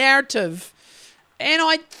the narrative, and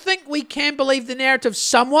I think we can believe the narrative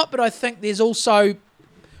somewhat, but I think there's also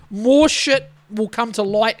more shit will come to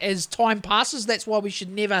light as time passes. That's why we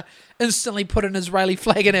should never instantly put an Israeli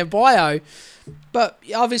flag in our bio. But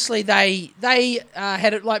obviously they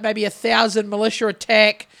had it like maybe 1,000 militia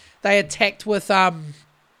attack. They attacked with...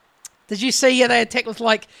 Did you see how they attacked with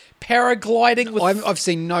like paragliding? With I've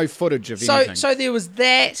seen no footage of anything. So there was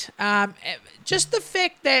that. Just the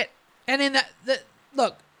fact that, and then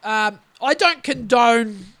look, I don't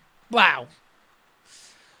condone. Wow,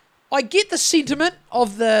 I get the sentiment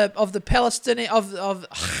of the Palestinian of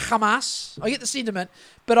Hamas. I get the sentiment,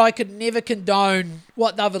 but I could never condone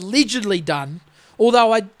what they've allegedly done.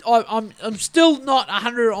 Although I'm still not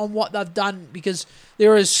 100 on what they've done, because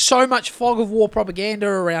there is so much fog of war propaganda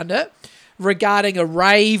around it regarding a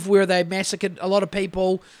rave where they massacred a lot of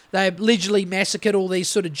people. They allegedly massacred all these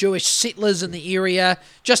sort of Jewish settlers in the area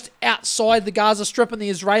just outside the Gaza Strip on the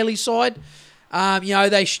Israeli side.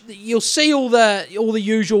 You'll see all the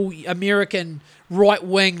usual American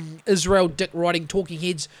right-wing Israel dick riding talking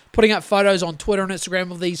heads putting up photos on Twitter and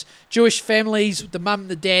Instagram of these Jewish families, the mum,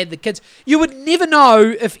 the dad, the kids. You would never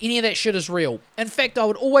know if any of that shit is real. In fact, I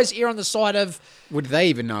would always err on the side of... Would they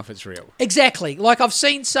even know if it's real? Exactly. Like I've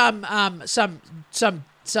seen some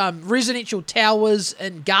residential towers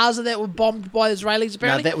in Gaza that were bombed by Israelis,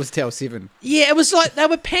 apparently. No, that was Tower 7. Yeah, it was like they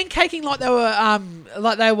were pancaking like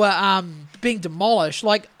they were being demolished.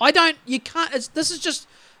 Like, this is just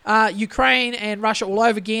Ukraine and Russia all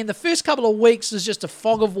over again. The first couple of weeks is just a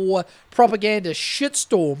fog of war propaganda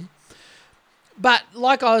shitstorm. But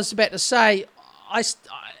like I was about to say,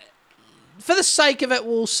 for the sake of it,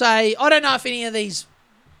 we'll say, I don't know if any of these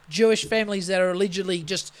Jewish families that are allegedly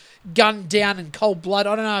just gunned down in cold blood,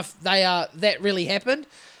 I don't know if that really happened.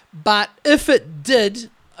 But if it did,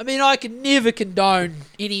 I mean, I can never condone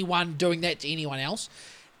anyone doing that to anyone else.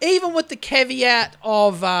 Even with the caveat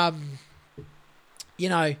of, the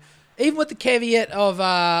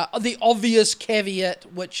obvious caveat,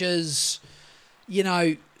 which is,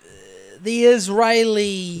 the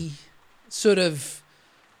Israeli sort of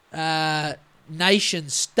nation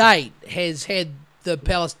state has had the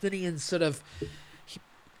Palestinians sort of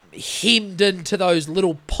hemmed into those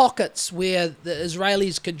little pockets where the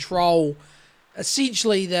Israelis control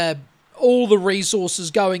essentially all the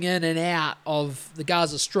resources going in and out of the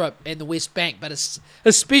Gaza Strip and the West Bank, but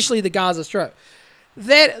especially the Gaza Strip.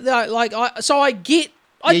 I get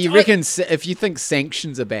You reckon if you think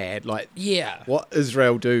sanctions are bad, like what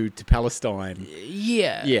Israel do to Palestine?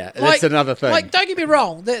 Yeah, that's another thing. Like, don't get me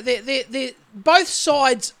wrong, both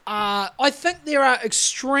sides are. I think there are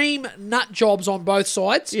extreme nut jobs on both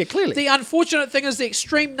sides. Yeah, clearly. The unfortunate thing is the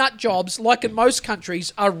extreme nut jobs, like in most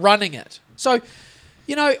countries, are running it. So,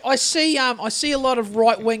 I see a lot of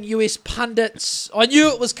right-wing US pundits. I knew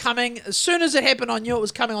it was coming. As soon as it happened, I knew it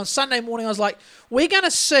was coming. On Sunday morning, I was like, we're going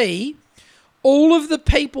to see all of the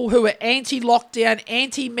people who are anti-lockdown,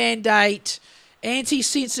 anti-mandate,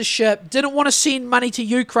 anti-censorship, didn't want to send money to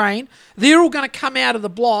Ukraine. They're all going to come out of the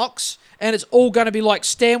blocks, and it's all going to be like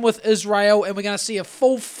stand with Israel, and we're going to see a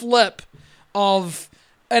full flip of...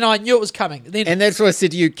 And I knew it was coming. And that's what I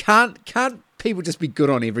said to you. Can't people just be good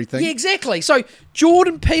on everything? Yeah, exactly. So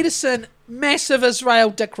Jordan Peterson, massive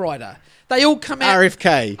Israel dick rider. They all come out.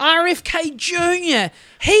 RFK Jr.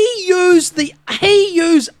 He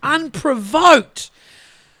used unprovoked.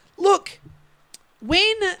 Look,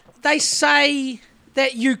 when they say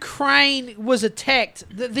that Ukraine was attacked,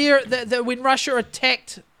 that when Russia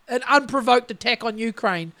attacked, an unprovoked attack on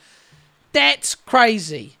Ukraine, that's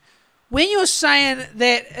crazy. When you're saying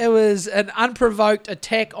that it was an unprovoked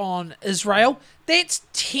attack on Israel, that's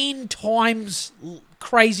 10 times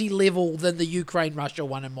crazy level than the Ukraine-Russia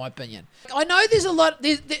one, in my opinion. I know there's a lot...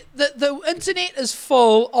 The internet is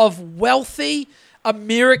full of wealthy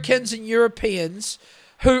Americans and Europeans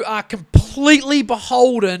who are completely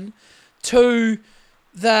beholden to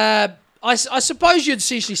the... I suppose you'd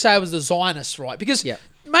essentially say it was the Zionists, right? Because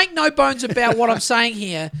make no bones about what I'm saying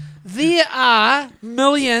here. There are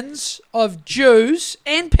millions of Jews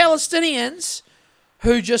and Palestinians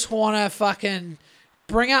who just want to fucking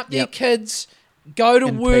bring up their kids, go to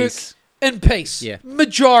work in peace. Yeah.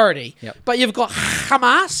 Majority. But you've got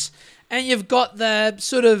Hamas and you've got the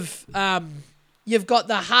sort of, you've got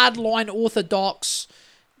the hardline Orthodox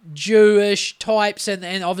Jewish types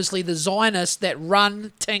and obviously the Zionists that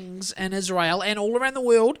run things in Israel and all around the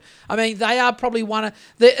world. I mean, they are probably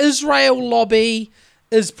the Israel lobby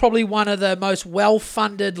is probably one of the most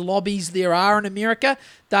well-funded lobbies there are in America.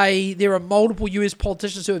 There are multiple US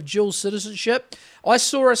politicians who have dual citizenship. I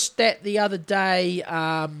saw a stat the other day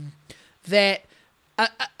that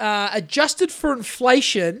adjusted for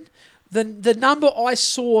inflation, the number I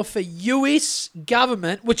saw for US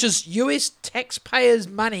government, which is US taxpayers'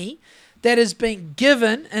 money, that has been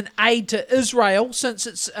given in aid to Israel since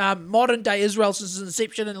its modern-day Israel, since its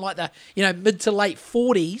inception in like the mid to late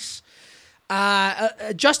 40s,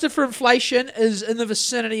 adjusted for inflation, is in the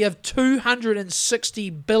vicinity of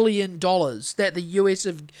 $260 billion that the US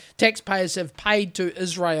taxpayers have paid to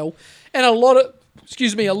Israel, and a lot of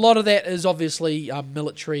that is obviously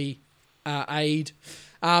military aid,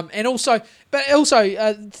 and also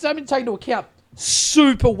something to take into account.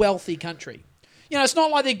 Super wealthy country, it's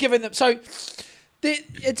not like they're giving them. So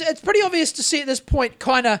it's pretty obvious to see at this point,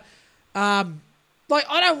 kind of, like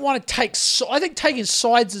I don't want to take. I think taking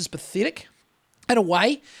sides is pathetic. In a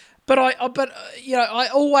way, but I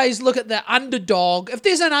always look at the underdog. If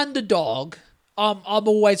there's an underdog, I'm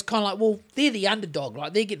always kind of like, well, they're the underdog,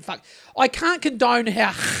 right? They're getting fucked. I can't condone how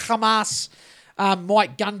Hamas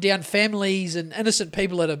might gun down families and innocent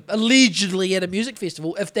people allegedly at a music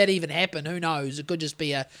festival. If that even happened, who knows? It could just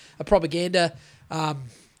be a propaganda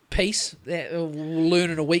piece that we'll learn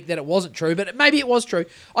in a week that it wasn't true, but maybe it was true.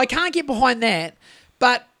 I can't get behind that,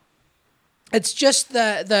 but it's just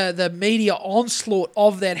the media onslaught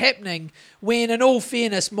of that happening when, in all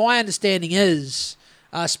fairness, my understanding is,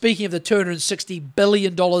 speaking of the $260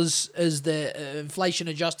 billion is the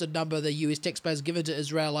inflation-adjusted number the US taxpayers given to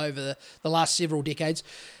Israel over the last several decades.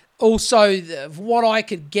 Also, what I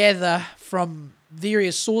could gather from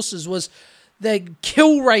various sources was the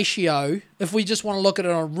kill ratio, if we just want to look at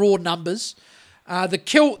it on raw numbers, the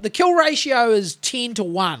kill ratio is 10 to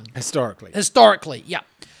 1. Historically, yeah.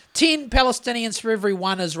 10 Palestinians for every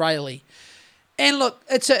 1 Israeli. And look,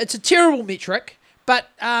 it's a terrible metric, but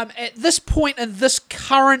at this point in this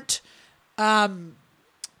current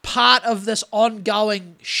part of this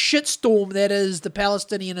ongoing shitstorm that is the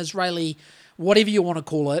Palestinian-Israeli, whatever you want to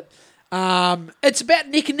call it, it's about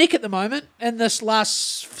neck and neck at the moment in this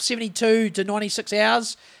last 72 to 96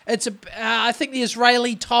 hours. I think the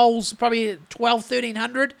Israeli toll's probably 1,200,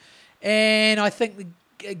 1,300, and I think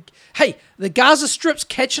the Gaza Strip's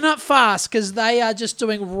catching up fast because they are just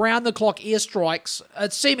doing round-the-clock airstrikes,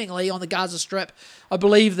 seemingly on the Gaza Strip. I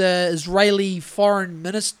believe the Israeli foreign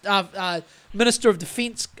minister of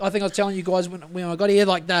defense, I think I was telling you guys when I got here,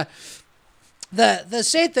 like the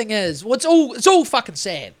sad thing is, well, it's all fucking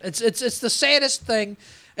sad. It's the saddest thing.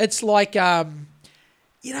 It's like,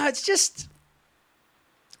 it's just,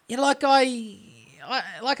 like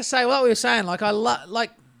like I say, what we were saying, like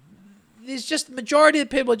there's just the majority of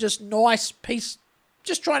the people are just nice,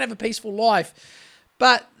 just trying to have a peaceful life.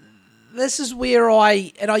 But this is where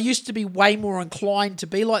I used to be way more inclined to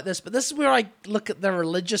be like this, but this is where I look at the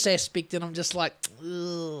religious aspect and I'm just like,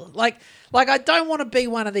 ugh. Like I don't want to be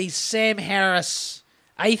one of these Sam Harris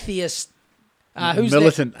atheists. Who's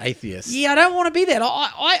militant atheist. Yeah, I don't want to be that.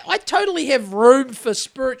 I totally have room for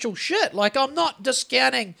spiritual shit. Like, I'm not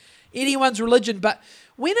discounting anyone's religion, but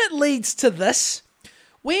when it leads to this,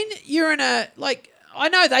 when you're in a, like, I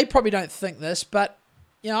know they probably don't think this, but,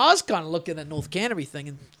 you know, I was kind of looking at North Canterbury thing,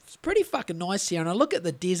 and it's pretty fucking nice here, and I look at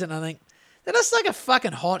the desert and I think, that is like a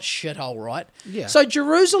fucking hot shithole, right? Yeah. So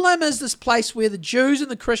Jerusalem is this place where the Jews and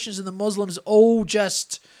the Christians and the Muslims all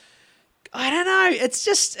just... I don't know. It's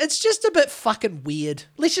just a bit fucking weird.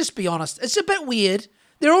 Let's just be honest. It's a bit weird.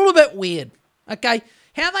 They're all a bit weird. Okay?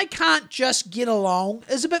 How they can't just get along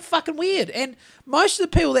is a bit fucking weird. And most of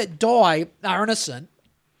the people that die are innocent.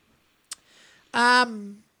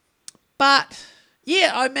 But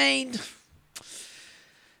yeah, I mean,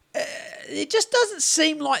 it just doesn't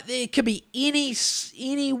seem like there could be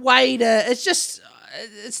any way to. It's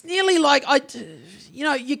nearly like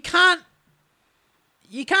you can't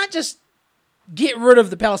just get rid of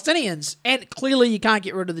the Palestinians, and clearly you can't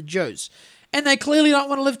get rid of the Jews, and they clearly don't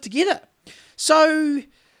want to live together. So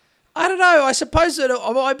I don't know. I suppose that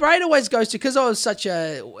my brain always goes to, because I was such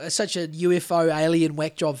a UFO alien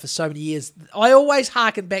whack job for so many years. I always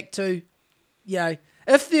harken back to,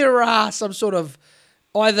 if there are some sort of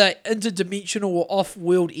either interdimensional or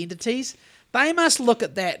off-world entities, they must look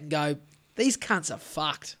at that and go, these cunts are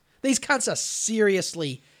fucked. These cunts are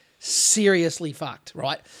seriously fucked,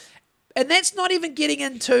 right? And that's not even getting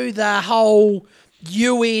into the whole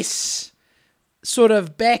US sort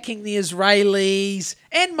of backing the Israelis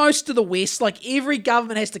and most of the West. Like, every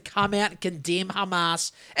government has to come out and condemn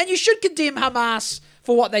Hamas. And you should condemn Hamas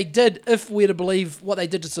for what they did, if we're to believe what they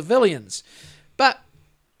did to civilians. But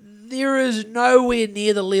there is nowhere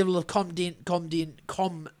near the level of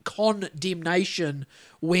condemnation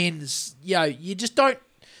when, you just don't.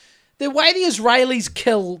 The way the Israelis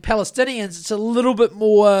kill Palestinians, it's a little bit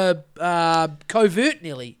more covert,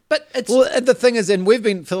 nearly. But it's... Well, and the thing is, and we've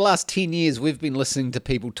been, for the last 10 years, we've been listening to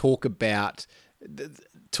people talk about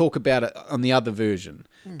it on the other version,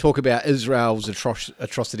 talk about Israel's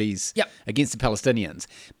atrocities against the Palestinians.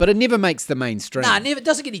 But it never makes the mainstream. No, it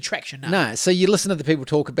doesn't get any traction, no. No, so you listen to the people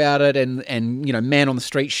talk about it and man on the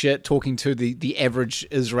street shit, talking to the average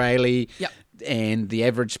Israeli... Yep. And the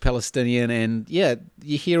average Palestinian, and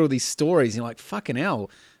you hear all these stories, and you're like, fucking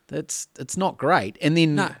hell, it's not great. And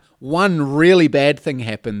then one really bad thing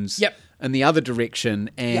happens in the other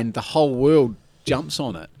direction, and the whole world jumps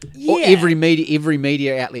on it. Yeah. Or every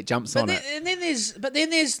media outlet jumps on it. And then there's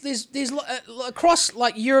across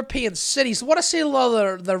like European cities, what I see a lot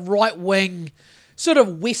of the right wing sort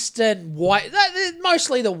of Western white,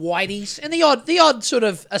 mostly the whiteys, and the odd sort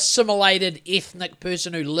of assimilated ethnic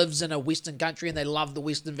person who lives in a Western country and they love the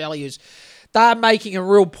Western values. They're making a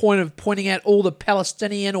real point of pointing out all the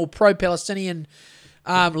Palestinian or pro-Palestinian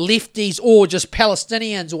lefties, or just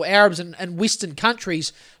Palestinians or Arabs in Western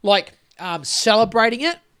countries, like celebrating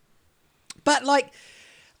it. But like,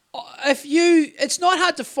 it's not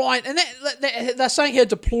hard to find, and they're saying how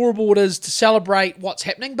deplorable it is to celebrate what's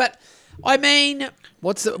happening, but I mean...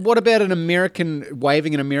 What about an American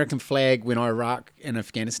waving an American flag when Iraq and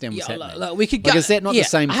Afghanistan was happening? Look, we could go... Is that not the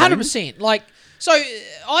same thing? 100%. Like, so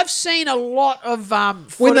I've seen a lot of...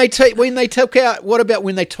 when they took out... What about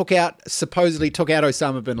when they supposedly took out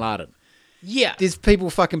Osama bin Laden? Yeah. There's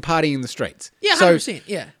people fucking partying in the streets. Yeah, 100%,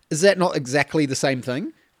 yeah. Is that not exactly the same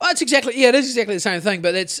thing? Well, it is exactly the same thing,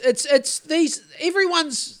 but it's these...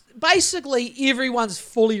 Basically, everyone's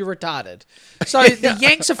fully retarded. So the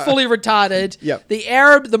Yanks are fully retarded. Yep.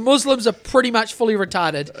 The Muslims are pretty much fully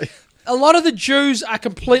retarded. A lot of the Jews are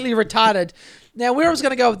completely retarded. Now, where I was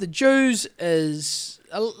going to go with the Jews is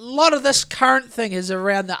a lot of this current thing is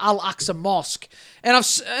around the Al-Aqsa Mosque. And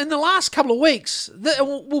in the last couple of weeks,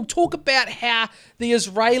 we'll talk about how the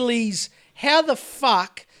Israelis, how the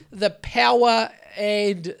fuck the power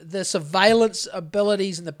and the surveillance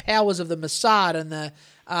abilities and the powers of the Mossad and the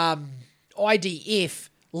IDF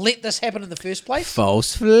let this happen in the first place.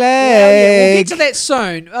 False flag. We'll get to that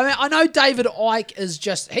soon. I mean, I know David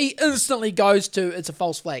Icke he instantly goes to, it's a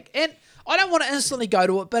false flag. And I don't want to instantly go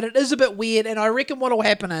to it, but it is a bit weird. And I reckon what will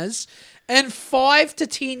happen is, in 5 to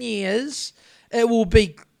 10 years, it will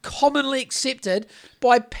be commonly accepted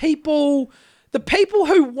by people. The people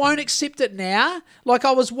who won't accept it now, like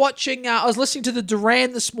I was listening to the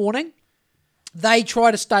Duran this morning, they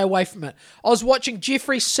try to stay away from it. I was watching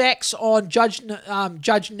Jeffrey Sachs on Judge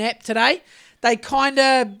Knapp today. They kind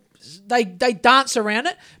of they dance around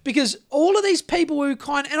it because all of these people who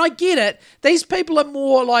and I get it, these people are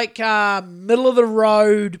more like middle of the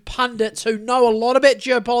road pundits who know a lot about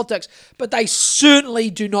geopolitics, but they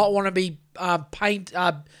certainly do not want to be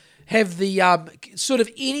have the sort of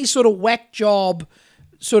any sort of whack job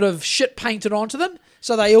sort of shit painted onto them.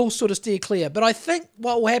 So they all sort of steer clear. But I think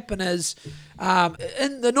what will happen is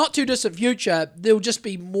in the not too distant future, there'll just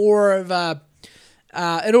be more of a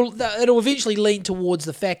it'll eventually lean towards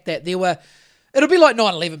the fact that it'll be like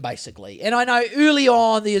 9/11 basically. And I know early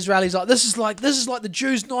on the Israelis like this is like the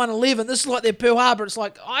Jews 9/11. This is like their Pearl Harbor. It's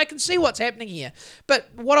like I can see what's happening here. But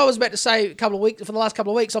what I was about to say for the last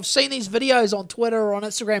couple of weeks, I've seen these videos on Twitter or on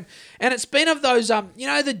Instagram, and it's been of those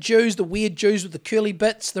the Jews, the weird Jews with the curly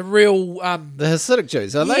bits, the real the Hasidic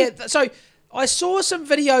Jews, are they? Yeah. So I saw some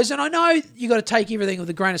videos, and I know you got to take everything with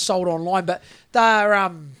a grain of salt online, but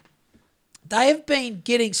they have been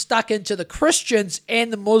getting stuck into the Christians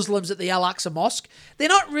and the Muslims at the Al-Aqsa Mosque. They're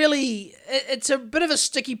not really... It's a bit of a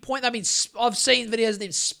sticky point. I mean, I've seen videos of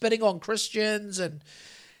them spitting on Christians, and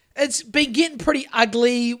it's been getting pretty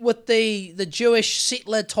ugly with the Jewish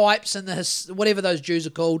settler types and whatever those Jews are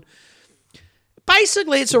called.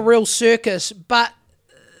 Basically, it's a real circus, but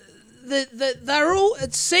they're all...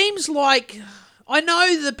 It seems like... I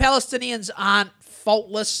know the Palestinians aren't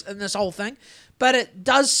faultless in this whole thing, but it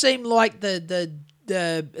does seem like the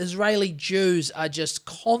Israeli Jews are just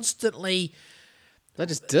constantly... They're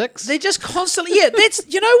just dicks? They're just constantly... Yeah, that's...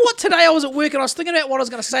 You know what? Today I was at work and I was thinking about what I was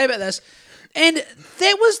going to say about this. And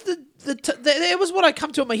that was that was what I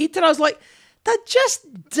come to in my head today. I was like, they're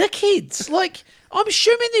just dickheads. Like, I'm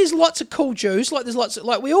assuming there's lots of cool Jews. Like, there's lots of...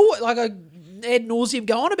 Like, we all... Like, I ad nauseum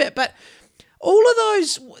go on about, but... All of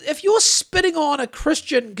those, if you're spitting on a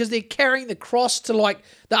Christian because they're carrying the cross to like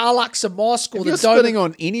the Al-Aqsa Mosque or if the you're spitting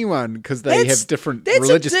on anyone because they have different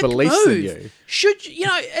religious beliefs than you.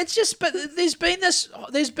 It's just, but there's been this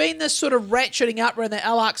sort of ratcheting up around the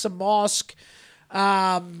Al-Aqsa Mosque,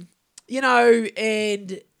 and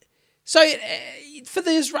so for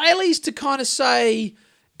the Israelis to kind of say,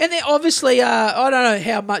 and then obviously, I don't know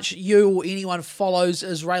how much you or anyone follows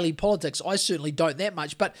Israeli politics. I certainly don't that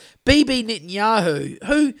much. But Bibi Netanyahu,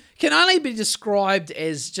 who can only be described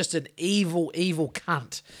as just an evil, evil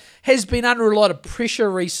cunt, has been under a lot of pressure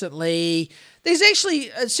recently. There's actually,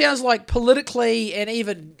 it sounds like politically and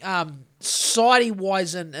even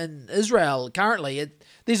society-wise in Israel currently,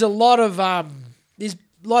 there's a lot of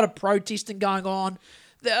protesting going on.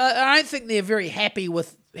 I don't think they're very happy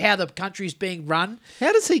with how the country's being run.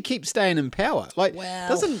 How does he keep staying in power? Like,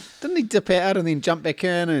 didn't he dip out and then jump back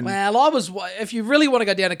in? And if you really want to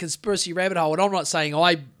go down a conspiracy rabbit hole, and I'm not saying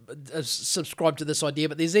I subscribe to this idea,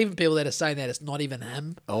 but there's even people that are saying that it's not even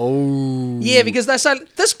him. Oh. Yeah, because they say,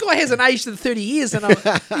 this guy hasn't aged in 30 years. And,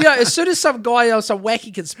 as soon as some guy on some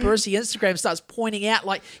wacky conspiracy Instagram starts pointing out,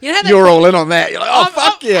 like, you know how you're all in on that. You're like,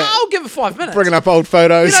 fuck yeah. I'll give it 5 minutes. Bringing up old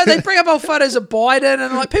photos. They bring up old photos of Biden,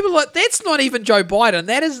 and like people are like, that's not even Joe Biden.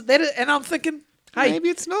 That is, and I'm thinking, hey, maybe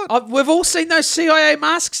it's not. We've all seen those CIA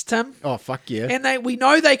masks, Tim. Oh, fuck yeah. And we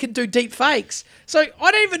know they can do deep fakes. So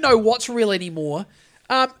I don't even know what's real anymore.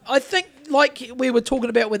 I think, like we were talking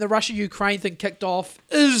about when the Russia-Ukraine thing kicked off,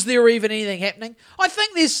 is there even anything happening? I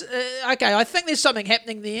think there's something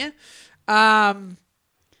happening there.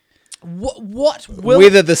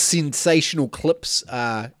 Whether the sensational clips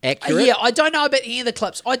are accurate? Yeah, I don't know about any of the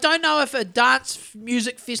clips. I don't know if a dance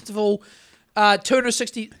music festival,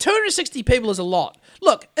 260 people is a lot.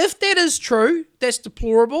 Look, if that is true, that's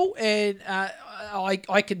deplorable, and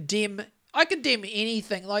I condemn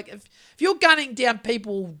anything. Like if you're gunning down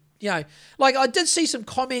people, like I did see some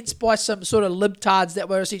comments by some sort of libtards that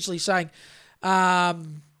were essentially saying, I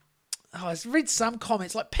read some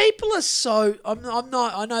comments like people are so.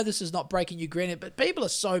 I know this is not breaking you granite, but people are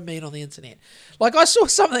so mean on the internet. Like I saw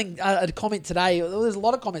something, a comment today. There's a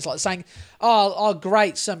lot of comments like saying, "Oh,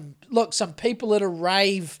 great! Some people at a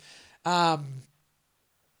rave." Man,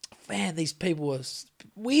 these people were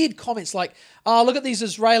weird comments like, "Oh, look at these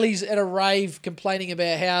Israelis at a rave complaining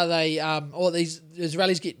about how they, or these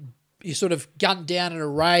Israelis get sort of gunned down at a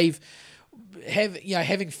rave."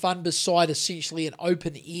 Having fun beside essentially an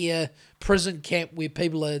open air prison camp where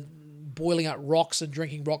people are boiling up rocks and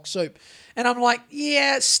drinking rock soup. And I'm like,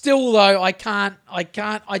 yeah, still though, I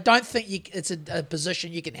don't think it's a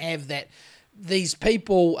position you can have that these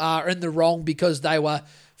people are in the wrong because they were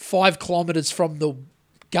 5 kilometers from the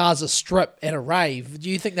Gaza Strip at a rave. Do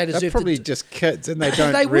you think they deserve? They're probably just kids, and they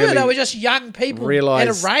don't. They really were just young people at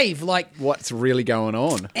a rave, like what's really going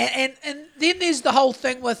on. And then there's the whole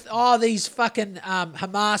thing with these fucking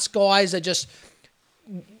Hamas guys are just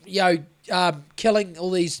killing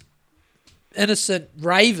all these innocent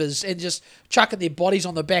ravers and just chucking their bodies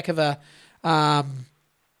on the back of a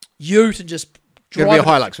ute and just. It'd be a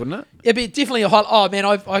Hilux, wouldn't it? It'd be definitely a Hilux. Oh man,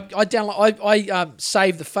 I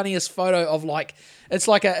saved the funniest photo of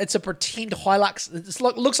it's a pretend Hilux. It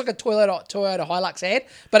looks like a Toyota Hilux ad,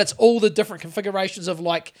 but it's all the different configurations of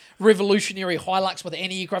like revolutionary Hilux with an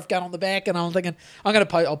anti-aircraft gun on the back. And I'm thinking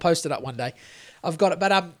I'll post it up one day. I've got it,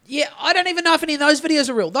 but I don't even know if any of those videos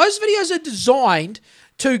are real. Those videos are designed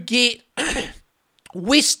to get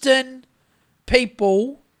Western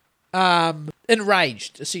people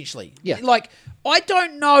enraged, essentially. Yeah. Like, I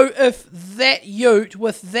don't know if that ute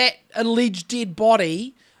with that alleged dead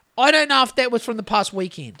body, I don't know if that was from the past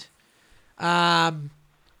weekend. I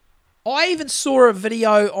even saw a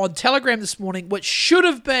video on Telegram this morning, which should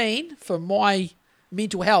have been, for my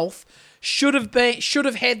mental health, should have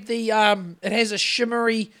had the, it has a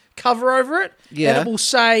shimmery cover over it. Yeah. And it will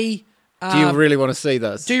say... Do you really want to see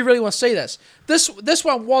this? Do you really want to see this? This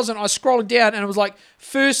one wasn't. I was scrolling down and it was like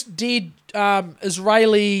first dead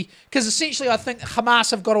Israeli, because essentially I think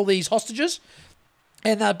Hamas have got all these hostages,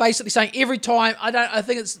 and they're basically saying every time I don't know if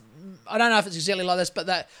it's exactly like this, but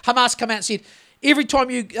that Hamas come out and said every time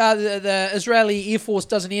the Israeli Air Force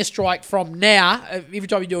does an airstrike from now, every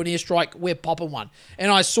time you do an airstrike, we're popping one.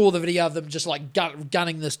 And I saw the video of them just like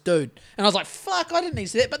gunning this dude, and I was like, fuck, I didn't need to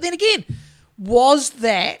see that. But then again, was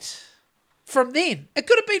that from then? It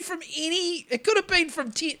could have been from it could have been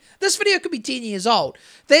from 10. This video could be 10 years old.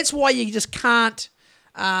 That's why you just can't,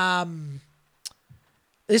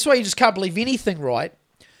 believe anything, right?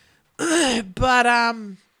 But,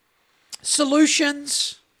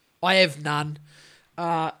 solutions, I have none. Who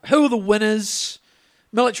are the winners?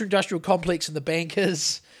 Military-industrial complex and the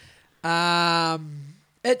bankers.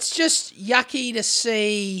 It's just yucky to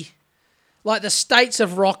see, like, the states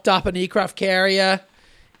have rocked up an aircraft carrier.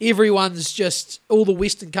 Everyone's just, all the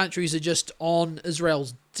Western countries are just on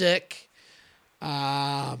Israel's dick.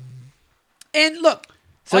 And look.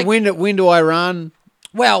 So when do Iran?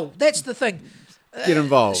 Well, that's the thing. Get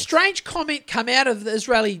involved. Strange comment come out of the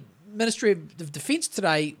Israeli Ministry of Defense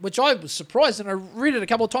today, which I was surprised, and I read it a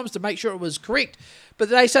couple of times to make sure it was correct. But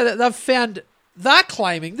they say that they're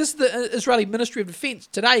claiming, this is the Israeli Ministry of Defense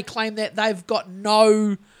today, claim that they've got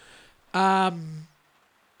no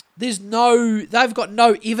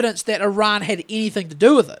evidence that Iran had anything to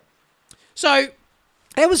do with it. So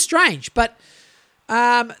that was strange, but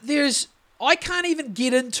I can't even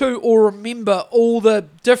get into or remember all the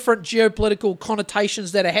different geopolitical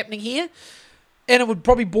connotations that are happening here, and it would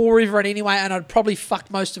probably bore everyone anyway, and I'd probably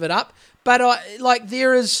fuck most of it up. But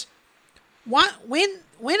there is one when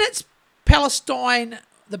it's Palestine,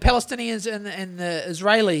 the Palestinians and the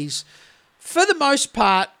Israelis, for the most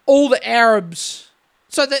part, all the Arabs.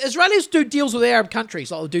 So the Israelis do deals with Arab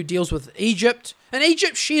countries, like they'll do deals with Egypt, and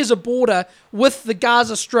Egypt shares a border with the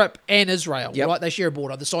Gaza Strip and Israel. Yep. Right? They share a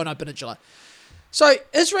border, the Sinai Peninsula. So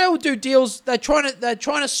Israel will do deals. They're trying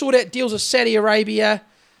to sort out deals with Saudi Arabia.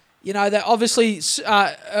 You know, that obviously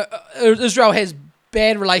Israel has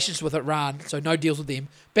bad relations with Iran, so no deals with them.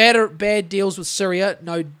 Bad deals with Syria,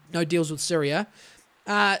 no deals with Syria.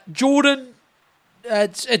 Jordan,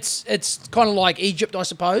 it's kind of like Egypt, I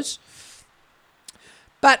suppose.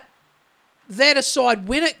 But that aside,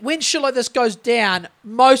 when shit like this goes down,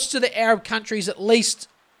 most of the Arab countries, at least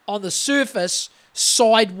on the surface,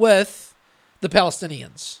 side with the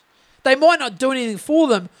Palestinians. They might not do anything for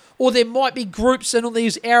them, or there might be groups in all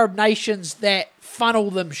these Arab nations that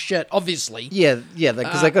funnel them shit, obviously. Yeah,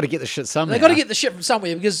 because they've got to get the shit somewhere. They've got to get the shit from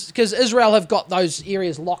somewhere, because Israel have got those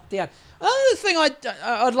areas locked down. Another thing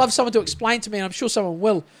I'd love someone to explain to me, and I'm sure someone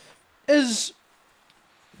will, is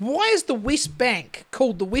why is the West Bank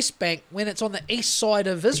called the West Bank when it's on the east side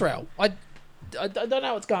of Israel? I don't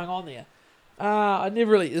know what's going on there. I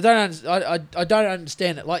don't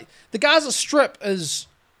understand it. Like, the Gaza Strip is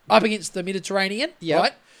up against the Mediterranean,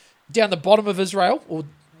 right? Down the bottom of Israel, or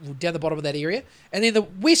down the bottom of that area. And then the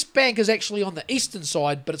West Bank is actually on the eastern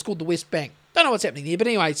side, but it's called the West Bank. Don't know what's happening there. But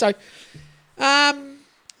anyway, so, but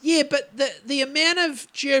the amount of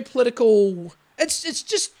geopolitical, it's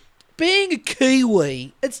just, being a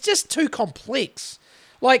Kiwi, it's just too complex.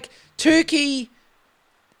 Like, Turkey,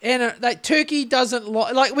 and Turkey doesn't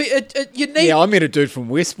you need. Yeah, I met a dude from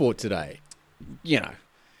Westport today. You know,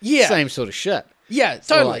 same sort of shit. Yeah,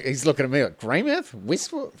 So totally. like, he's looking at me like, Greymouth?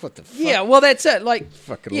 Westport? What the fuck? Yeah, well, that's it. Like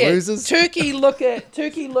Fucking losers. Turkey look at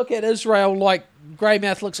Israel like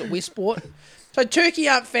Greymouth looks at Westport. So Turkey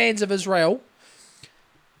aren't fans of Israel.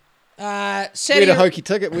 Where the hokey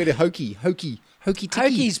ticket? Where the hokey ticket?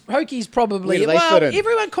 Hokies probably. Where do they fit in?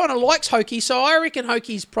 Everyone kind of likes Hokie, so I reckon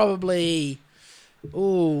Hokie's probably.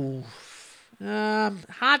 Hard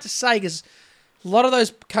to say because a lot of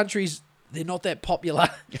those countries they're not that popular.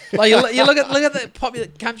 Like you look at the popular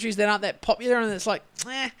countries that aren't that popular, and it's like,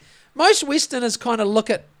 most Westerners kind of look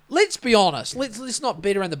at. Let's be honest. Let's not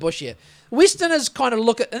beat around the bush here. Westerners kind of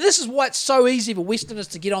look at, and this is why it's so easy for Westerners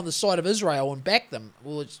to get on the side of Israel and back them,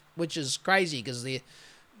 which is crazy because they're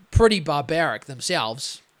pretty barbaric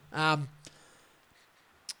themselves.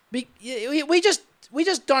 We just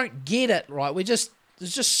don't get it, right? It's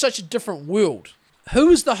just such a different world. Who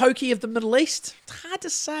is the Hokie of the Middle East? It's hard to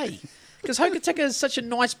say. Because Hokitika is such a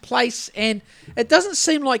nice place, and it doesn't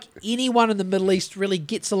seem like anyone in the Middle East really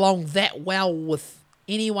gets along that well with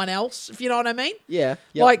anyone else, if you know what I mean. Yeah.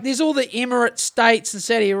 Yep. Like, there's all the Emirate states and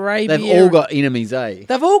Saudi Arabia. They've all got enemies, eh?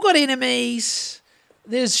 They've all got enemies.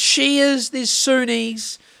 There's Shias, there's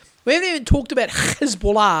Sunnis. We haven't even talked about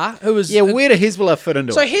Hezbollah, who is... Yeah, where do Hezbollah fit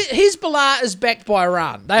into so it? So Hezbollah is backed by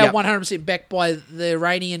Iran. They are 100% backed by the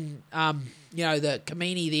Iranian, the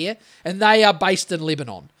Khomeini there, and they are based in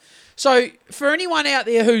Lebanon. So for anyone out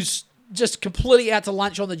there who's just completely out to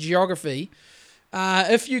lunch on the geography,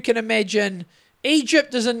 if you can imagine,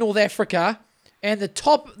 Egypt is in North Africa, and the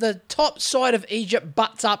top side of Egypt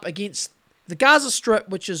butts up against the Gaza Strip,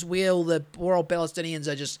 which is where all the poor old Palestinians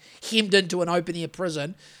are just hemmed into an open-air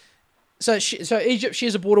prison. So Egypt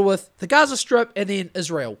shares a border with the Gaza Strip and then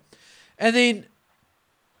Israel. And then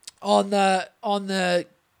on the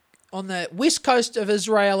west coast of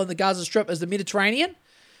Israel and the Gaza Strip is the Mediterranean.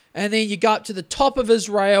 And then you go up to the top of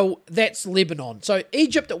Israel, that's Lebanon. So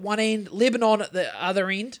Egypt at one end, Lebanon at the other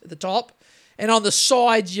end, at the top. And on the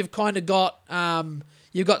sides, you've kind of got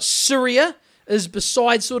Syria is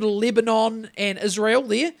beside sort of Lebanon and Israel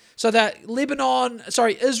there. So that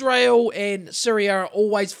Israel and Syria are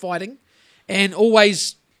always fighting. And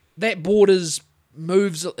always, that border's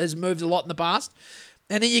has moved a lot in the past.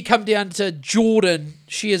 And then you come down to Jordan.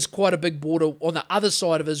 She has quite a big border on the other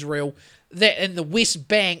side of Israel. That in the West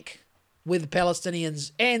Bank, where the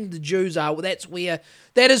Palestinians and the Jews are, that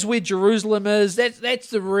is where Jerusalem is. That's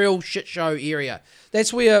the real shit show area.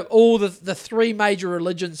 That's where all the three major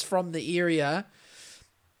religions from the area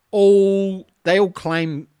they all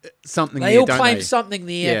claim something. They all claim something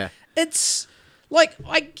there. Yeah. It's like,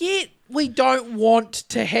 I get we don't want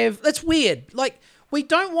to have. That's weird. Like, we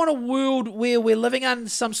don't want a world where we're living under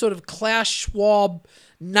some sort of Klaus Schwab,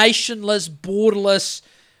 nationless, borderless,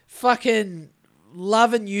 fucking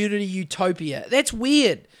love and unity utopia. That's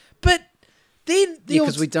weird. But then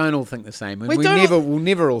because we don't all think the same. We'll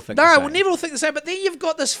never all think the same. No, we'll never all think the same. But then you've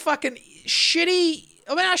got this fucking shitty.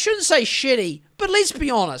 I mean, I shouldn't say shitty, but let's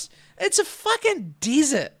be honest. It's a fucking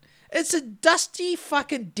desert. It's a dusty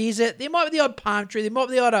fucking desert. There might be the odd palm tree. There might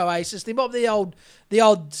be the odd oasis. There might be the old,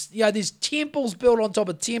 there's temples built on top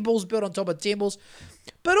of temples, But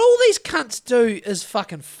all these cunts do is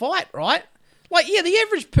fucking fight, right? Like, yeah, the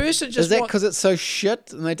average person just... Is that because it's so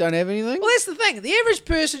shit and they don't have anything? Well, that's the thing. The average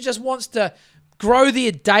person just wants to grow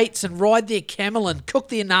their dates and ride their camel and cook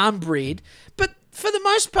their naan bread. But for the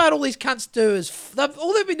most part, all these cunts do is...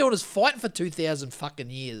 all they've been doing is fighting for 2,000 fucking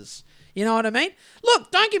years. You know what I mean?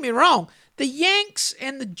 Look, don't get me wrong. The Yanks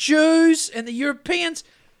and the Jews and the Europeans...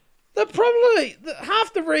 They're probably...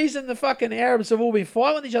 half the reason the fucking Arabs have all been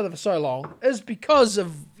fighting with each other for so long is because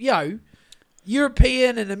of,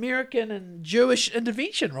 European and American and Jewish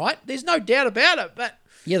intervention, right? There's no doubt about it, but...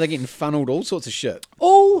 Yeah, they're getting funneled all sorts of shit.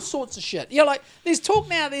 All sorts of shit. Yeah, like, there's talk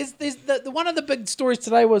now, there's the one of the big stories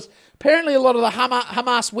today was apparently a lot of the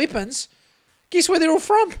Hamas weapons, guess where they're all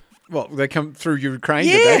from? Well, they come through Ukraine,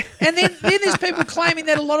 yeah, did they? And then there's people claiming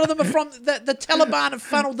that a lot of them are from... the Taliban have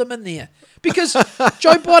funneled them in there. Because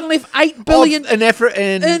Joe Biden left $8 billion in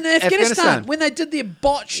Afghanistan when they did their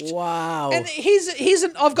botched. Wow. And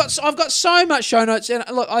I've got so much show notes, and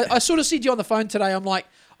look, I sort of said to you on the phone today. I'm like,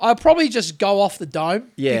 I'll probably just go off the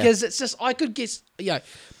dome, because it's just I could guess,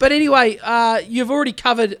 But anyway, you've already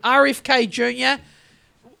covered RFK Jr.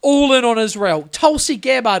 all in on Israel. Tulsi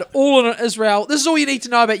Gabbard all in on Israel. This is all you need to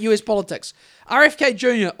know about US politics. RFK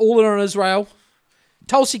Jr. all in on Israel.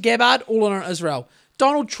 Tulsi Gabbard all in on Israel.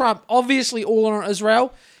 Donald Trump, obviously all in on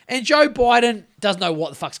Israel, and Joe Biden doesn't know what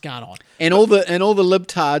the fuck's going on. And all the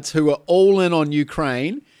libtards who are all in on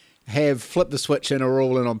Ukraine have flipped the switch and are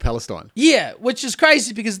all in on Palestine. Yeah, which is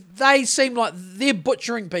crazy because they seem like they're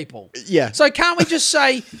butchering people. Yeah. So can't we just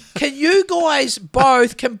say, can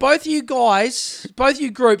both you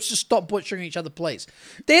groups just stop butchering each other, please?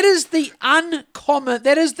 That is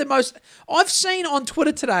the most, I've seen on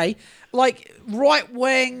Twitter today, like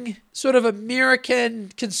right-wing sort of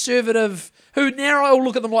American conservative, who now I all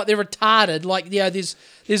look at them like they're retarded. Like,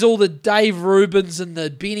 there's all the Dave Rubins and the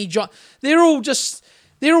Benny John. They're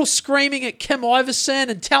all screaming at Kim Iverson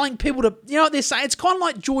and telling people to, you know what they're saying? It's kind of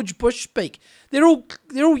like George Bush speak. They're all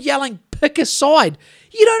yelling, pick a side.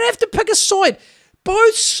 You don't have to pick a side.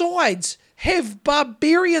 Both sides have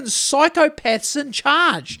barbarian psychopaths in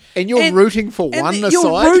charge. And you're rooting for one side?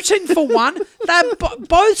 You're rooting for one.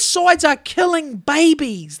 Both sides are killing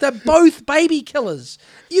babies. They're both baby killers.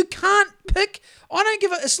 You can't pick. I don't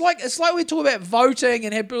give it. It's like we talk about voting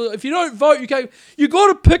and if you don't vote, you got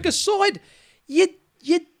to pick a side. You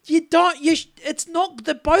don't. It's not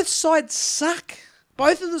that both sides suck.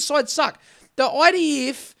 Both of the sides suck. The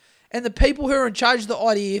IDF and the people who are in charge of the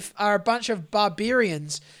IDF are a bunch of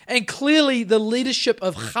barbarians, and clearly the leadership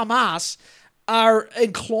of Hamas are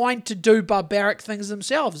inclined to do barbaric things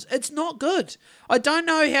themselves. It's not good. I don't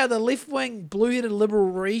know how the left-wing, blue-headed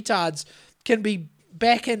liberal retards can be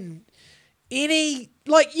back in any...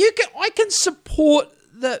 I can support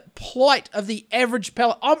the plight of the average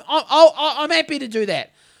I'm happy to do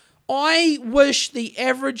that. I wish the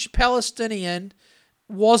average Palestinian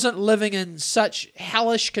wasn't living in such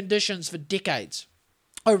hellish conditions for decades.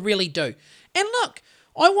 I really do. And look,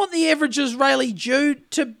 I want the average Israeli Jew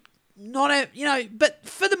to not have, but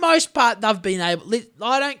for the most part, they've been able. They've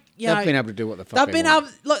been able to do what the fuck they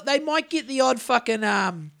want. Look, they might get the odd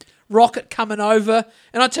fucking rocket coming over.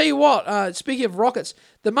 And I tell you what, speaking of rockets,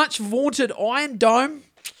 the much vaunted Iron Dome.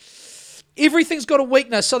 Everything's got a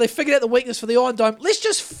weakness, so they figured out the weakness for the Iron Dome. Let's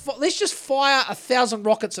just fire 1,000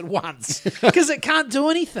 rockets at once because it can't do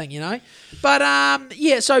anything, But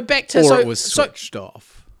So back to it was switched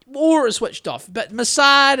off, or it was switched off. But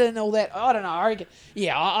Mossad and all that, I don't know. I reckon,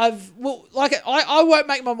 I won't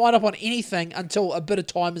make my mind up on anything until a bit of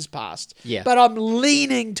time has passed. Yeah. But I'm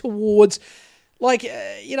leaning towards, I've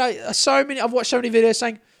watched so many videos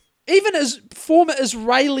saying, even as former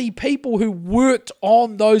Israeli people who worked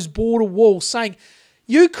on those border walls saying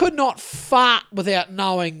you could not fart without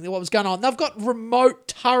knowing what was going on. They've got remote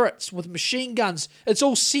turrets with machine guns. It's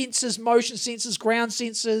all sensors, motion sensors, ground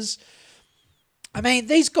sensors. I mean,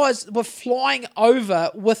 these guys were flying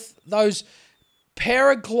over with those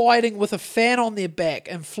paragliding with a fan on their back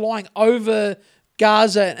and flying over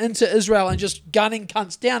Gaza and into Israel and just gunning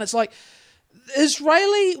cunts down. It's like...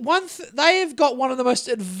 Israeli, they have got one of the most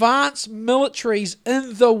advanced militaries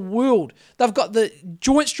in the world. They've got the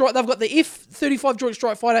Joint Strike, they've got the F-35 Joint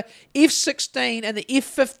Strike Fighter, F-16 and the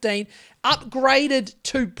F-15 upgraded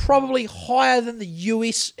to probably higher than the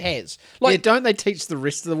US has. Don't they teach the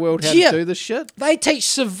rest of the world how to do this shit? They teach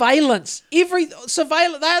surveillance. They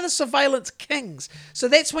are the surveillance kings. So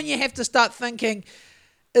that's when you have to start thinking...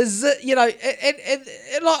 Is it,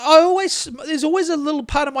 there's always a little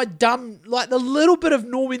part of my the little bit of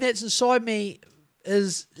normie that's inside me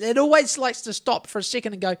it always likes to stop for a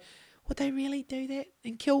second and go, would they really do that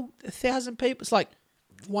and kill 1,000 people? It's like,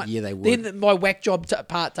 what? Yeah, they would. Then my whack job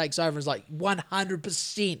part takes over and is like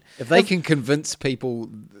 100%. If they can convince people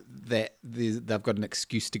that they've got an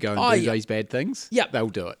excuse to go and do those bad things, they'll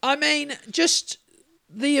do it. I mean, just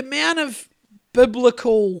the amount of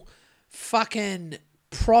biblical fucking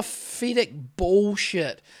prophetic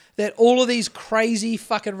bullshit that all of these crazy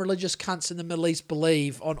fucking religious cunts in the Middle East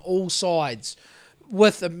believe on all sides,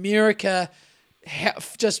 with America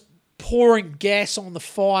just pouring gas on the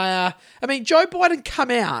fire. I mean, Joe Biden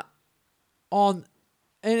come out and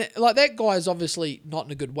that guy is obviously not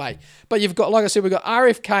in a good way. But you've got, like I said, we've got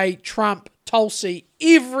RFK, Trump, Tulsi,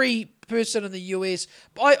 every person in the US.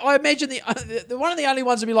 I imagine the one of the only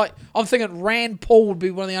ones would be like, I'm thinking Rand Paul would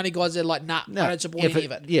be one of the only guys that are like, I don't support any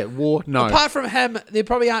of it. Yeah, war, no. Apart from him, there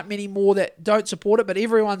probably aren't many more that don't support it, but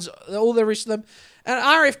all the rest of them. And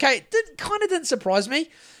RFK kind of didn't surprise me.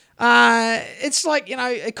 It's like,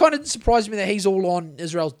 it kind of didn't surprise me that he's all on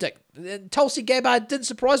Israel's dick. Tulsi Gabbard didn't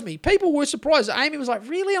surprise me. People were surprised. Amy was like,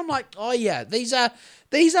 really? I'm like, oh yeah, these are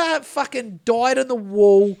fucking dyed in the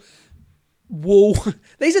wool.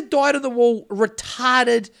 These are dyed in the wool,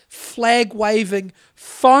 retarded, flag waving,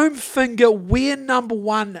 foam finger, we're number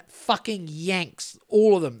one fucking Yanks.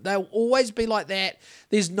 All of them. They'll always be like that.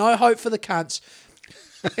 There's no hope for the cunts.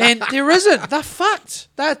 And there isn't. They're fucked.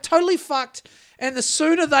 They're totally fucked. And the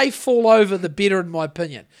sooner they fall over, the better, in my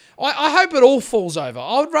opinion. I hope it all falls over.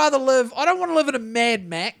 I would rather live... I don't want to live in a Mad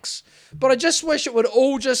Max, but I just wish it would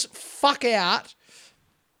all just fuck out.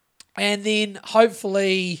 And then,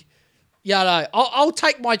 hopefully... I'll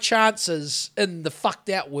take my chances in the fucked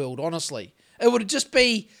out world, honestly. It would just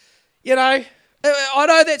be... I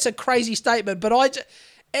know that's a crazy statement, but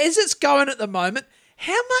as it's going at the moment,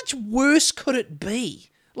 how much worse could it be?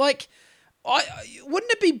 Like...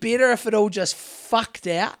 wouldn't it be better if it all just fucked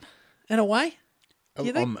out in a way?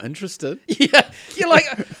 I'm interested. Yeah, you're like,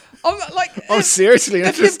 I'm seriously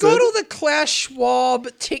interested. If you've got all the Klaus Schwab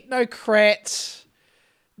technocrats,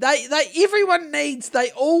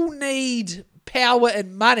 they all need power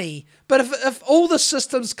and money. But if all the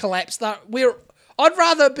systems collapse, I'd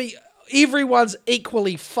rather be everyone's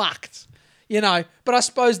equally fucked. But I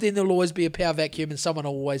suppose then there'll always be a power vacuum and someone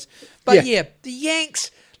always. But yeah the Yanks.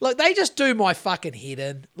 Look, they just do my fucking head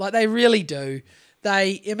in. Like, they really do.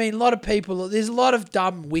 A lot of people, there's a lot of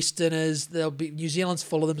dumb Westerners. New Zealand's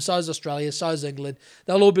full of them. So is Australia. So is England.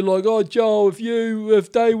 They'll all be like, oh, Joe,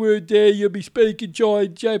 if they weren't there, you'd be speaking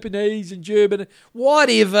Japanese and German.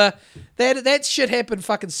 Whatever. That shit happened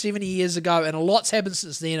fucking 70 years ago, and a lot's happened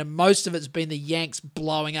since then, and most of it's been the Yanks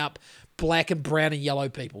blowing up black and brown and yellow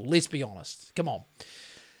people. Let's be honest. Come on.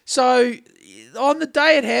 So, on the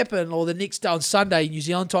day it happened, or the next day on Sunday, New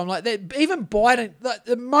Zealand time, like that, even Biden,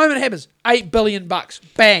 the moment it happens, $8 billion,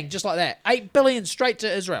 bang, just like that. $8 billion straight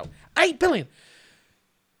to Israel. $8 billion.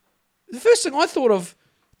 The first thing I thought of,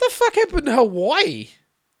 the fuck happened to Hawaii?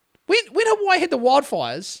 When Hawaii had the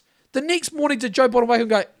wildfires, the next morning did Joe Biden wake up and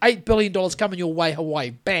go, $8 billion coming your way, Hawaii,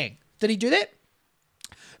 bang. Did he do that?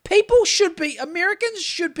 Americans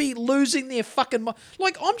should be losing their fucking mind.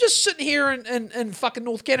 Like, I'm just sitting here in fucking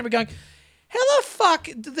North Canterbury going, how the fuck,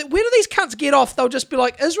 where do these cunts get off? They'll just be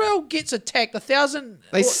like, Israel gets attacked,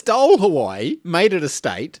 They stole Hawaii, made it a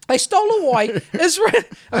state. They stole Hawaii. Israel,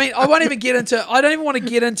 I won't even get into, I don't even want to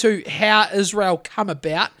get into how Israel come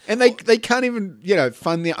about. And they can't even,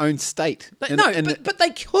 fund their own state. But they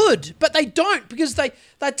could, but they don't, because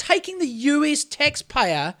they're taking the US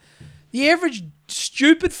taxpayer, the average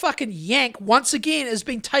stupid fucking yank, once again, has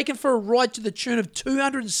been taken for a ride to the tune of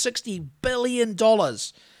 $260 billion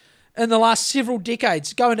in the last several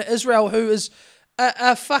decades, going to Israel, who is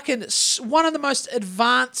a fucking one of the most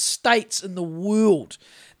advanced states in the world.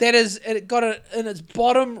 That is, it got in its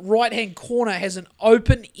bottom right-hand corner has an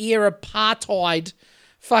open-air apartheid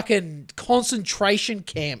fucking concentration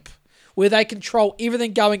camp where they control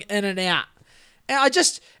everything going in and out.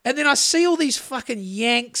 And then I see all these fucking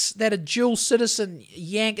Yanks that are dual citizen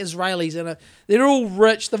Yank Israelis, and they're all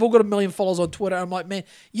rich. They've all got 1 million followers on Twitter. I'm like, man,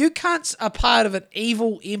 you cunts are part of an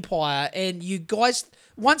evil empire, and you guys,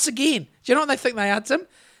 once again, do you know what they think they are, Tim?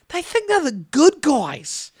 They think they're the good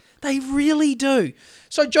guys. They really do.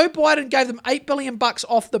 So Joe Biden gave them $8 billion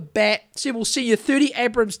off the bat. Said, we'll see you 30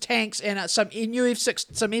 Abrams tanks and some new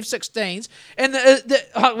F-16s. And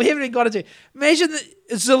we haven't even got into. Imagine that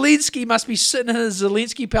Zelensky must be sitting in his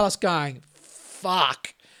Zelensky palace going,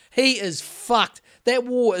 fuck. He is fucked. That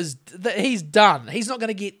war he's done. He's not going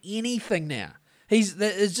to get anything now.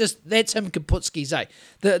 That's him Kaputskis, eh?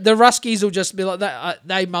 The Ruskies will just be like that.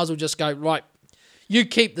 They might as well just go, right, you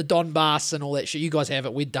keep the Donbass and all that shit. You guys have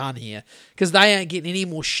it. We're done here. Because they ain't getting any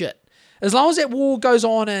more shit. As long as that war goes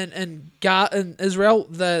on in Israel,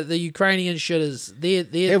 the Ukrainian shit is there.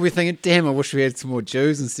 Yeah, we're thinking, damn, I wish we had some more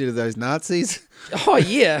Jews instead of those Nazis. Oh,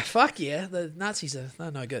 yeah. Fuck yeah. The Nazis they're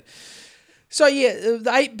no good. So, yeah,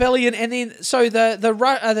 the $8 billion. And then, so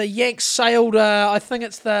the Yanks sailed, I think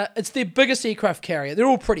it's their biggest aircraft carrier. They're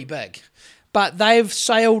all pretty big. But they've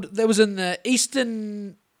sailed, it was in the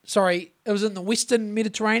Western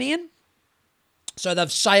Mediterranean. So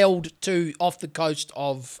they've sailed off the coast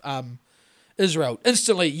of Israel.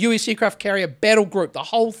 Instantly, US aircraft carrier, battle group, the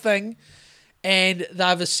whole thing. And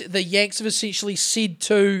the Yanks have essentially said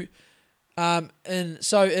to, in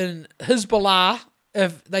Hezbollah,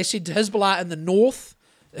 if they said to Hezbollah in the north,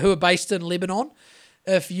 who are based in Lebanon,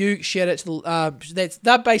 if you shout out to the,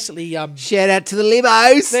 they're basically shout out to the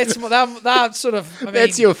Lebos. They're sort of.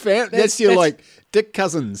 That's your fan. That's your like dick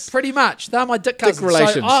cousins. Pretty much, they're my dick cousins. Dick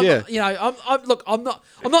relations. So yeah.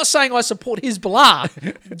 I'm not saying I support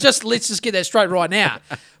Hezbollah. let's just get that straight right now.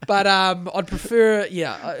 But I'd prefer.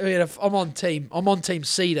 Yeah, if I'm on Team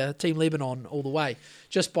Cedar, Team Lebanon all the way,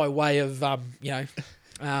 just by way of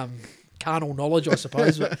carnal knowledge, I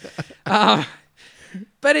suppose.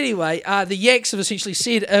 But anyway, the Yanks have essentially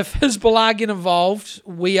said if Hezbollah get involved,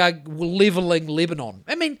 we're levelling Lebanon.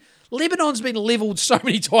 I mean, Lebanon's been leveled so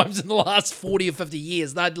many times in the last 40 or 50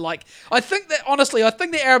 years. I think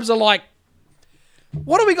the Arabs are like,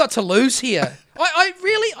 What have we got to lose here? I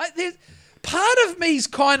really, there's part of me's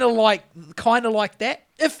kind of like that.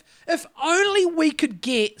 If only we could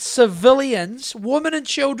get civilians, women and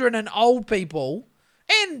children and old people,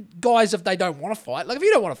 and guys if they don't want to fight. Like if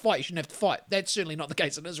you don't want to fight, you shouldn't have to fight. That's certainly not the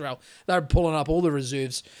case in Israel. They're pulling up all the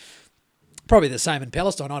reserves. Probably the same in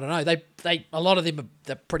Palestine. I don't know. They a lot of them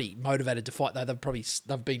they're pretty motivated to fight though.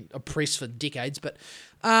 They've been oppressed for decades. But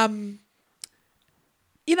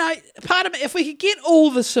you know, part of me, if we could get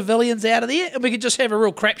all the civilians out of there and we could just have a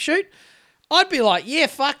real crapshoot, I'd be like, yeah,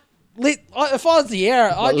 fuck. If I was the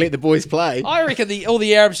Arab, I'd let the boys play. I reckon all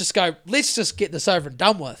the Arabs just go, let's just get this over and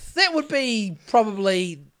done with. That would be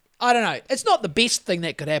probably, I don't know. It's not the best thing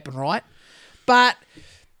that could happen, right? But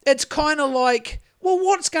it's kind of like, well,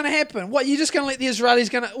 what's going to happen? What, you're just going to let the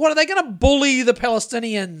Israelis what are they going to bully the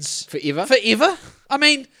Palestinians? Forever? I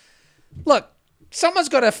mean, look, someone's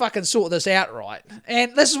got to fucking sort this out, right?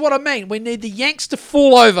 And this is what I mean. We need the Yanks to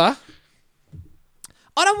fall over.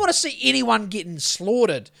 I don't want to see anyone getting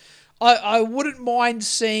slaughtered. I wouldn't mind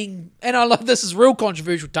seeing, and I love this is a real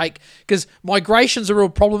controversial take because migration's a real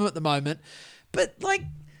problem at the moment. But like,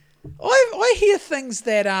 I hear things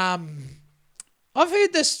that I've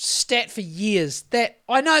heard this stat for years that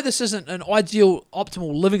I know this isn't an ideal,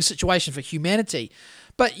 optimal living situation for humanity,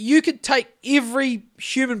 but you could take every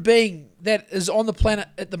human being that is on the planet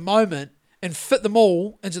at the moment and fit them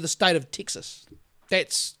all into the state of Texas.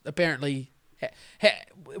 That's apparently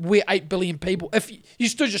we're 8 billion people. If you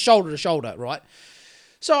stood your shoulder to shoulder, right?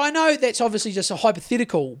 So I know that's obviously just a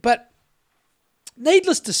hypothetical, but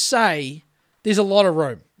needless to say, there's a lot of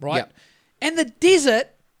room, right? Yep. And the desert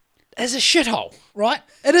is a shithole, right?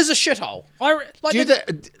 It is a shithole.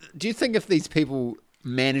 Do you think if these people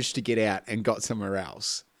managed to get out and got somewhere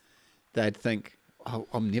else, they'd think, oh,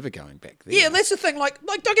 I'm never going back there? Yeah, that's the thing. Like,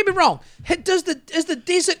 don't get me wrong. Is the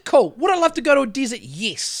desert cool? Would I love to go to a desert?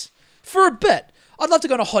 Yes. For a bit. I'd love to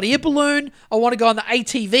go on a hot air balloon. I want to go on the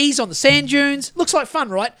ATVs on the sand dunes. Looks like fun,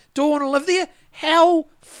 right? Do I want to live there? Hell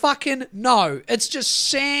fucking no. It's just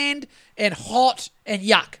sand and hot and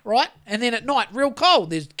yuck, right? And then at night, real cold.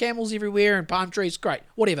 There's camels everywhere and palm trees. Great.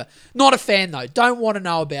 Whatever. Not a fan though. Don't want to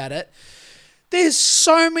know about it. There's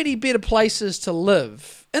so many better places to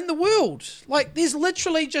live in the world. Like, there's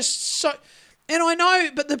literally just so... And I know,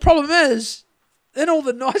 but the problem is, in all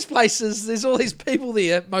the nice places, there's all these people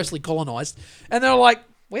there, mostly colonised, and they're like,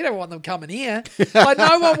 we don't want them coming here. Like,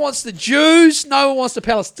 no one wants the Jews, no one wants the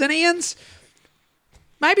Palestinians.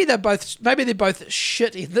 Maybe they're both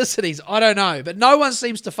shit ethnicities, I don't know, but no one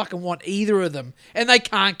seems to fucking want either of them, and they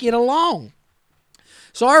can't get along.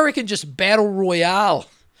 So I reckon just battle royale.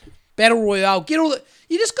 You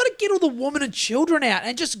just got to get all the women and children out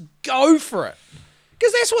and just go for it,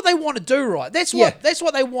 because that's what they want to do, right? That's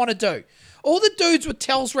what they want to do. All the dudes with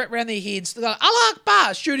towels wrapped around their heads, they're like, Allah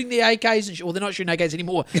Akbar, shooting the AKs and well, they're not shooting AKs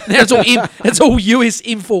anymore. Now it's all US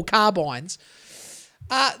M4 carbines.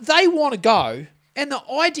 They want to go, and the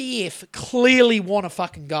IDF clearly want to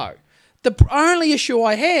fucking go. The only issue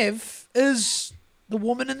I have is the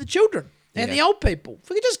women and the children and the old people. If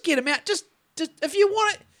we could just get them out, just if you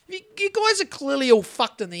want it, you guys are clearly all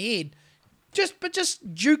fucked in the head.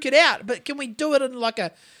 Just duke it out. But can we do it in like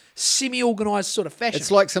a semi-organised sort of fashion?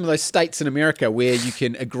 It's like some of those states in America where you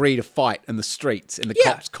can agree to fight in the streets and the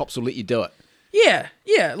cops will let you do it.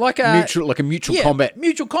 Yeah, like a mutual combat.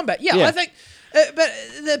 Mutual combat. Yeah. I think, but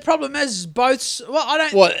the problem is both. Well, I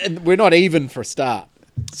don't. Well, and we're not even for a start.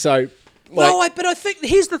 So, but I think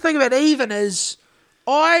here's the thing about even is,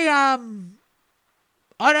 I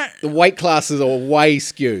don't. The weight classes are way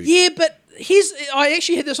skewed. Yeah, but I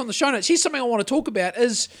actually had this on the show notes. Here's something I want to talk about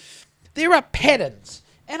is there are patterns.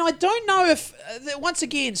 And I don't know if, once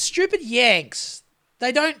again, stupid Yanks,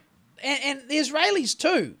 they don't, and the Israelis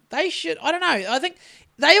too, they should, I don't know, I think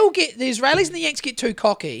the Israelis and the Yanks get too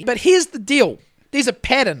cocky. But here's the deal. There's a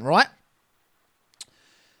pattern, right?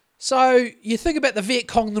 So you think about the Viet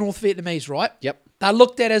Cong, the North Vietnamese, right? Yep. They're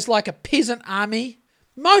looked at as like a peasant army,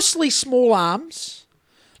 mostly small arms.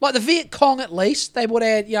 Like the Viet Cong at least, they would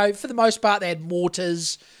add, for the most part, they had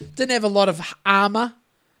mortars, didn't have a lot of armour.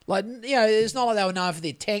 Like, it's not like they were known for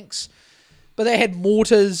their tanks, but they had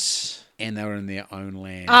mortars. And they were in their own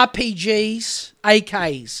land. RPGs,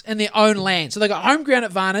 AKs, in their own land. So they got home ground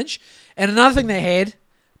advantage. And another thing they had,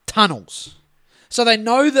 tunnels. So they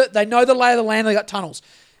know the lay of the land, they got tunnels.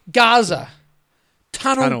 Gaza,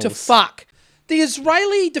 tunnel to fuck. the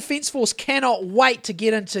Israeli Defense Force cannot wait to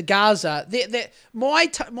get into Gaza.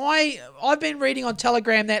 I've been reading on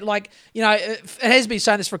Telegram that, it has been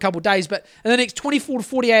saying this for a couple of days, but in the next 24 to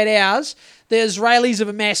 48 hours, the Israelis have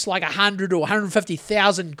amassed 100 or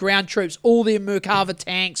 150,000 ground troops, all their Merkava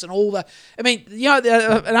tanks and all the...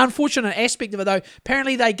 an unfortunate aspect of it, though,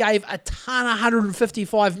 apparently they gave a ton of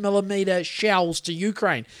 155mm shells to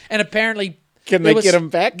Ukraine, and apparently... Can they get them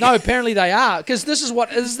back? No, apparently they are, because this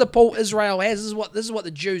is the pull Israel has. This is what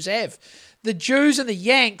the Jews have. The Jews and the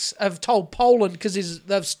Yanks have told Poland, because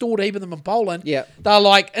they've stored a heap of them in Poland. Yeah,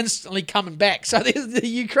 they're instantly coming back. So the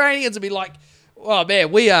Ukrainians will be like, "Oh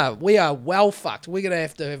man, we are well fucked. We're gonna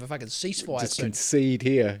have to have a fucking ceasefire just soon." Concede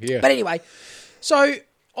here, yeah. But anyway, so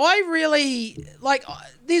I really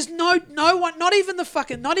There's no one, not even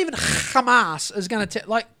Hamas is gonna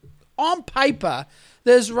on paper.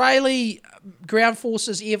 The Israeli ground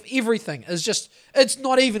forces, everything is just, it's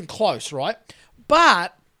not even close, right?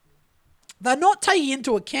 But they're not taking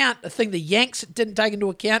into account a thing the Yanks didn't take into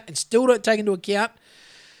account and still don't take into account.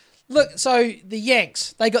 Look, so the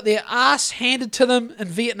Yanks, they got their ass handed to them in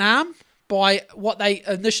Vietnam by what they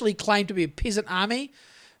initially claimed to be a peasant army,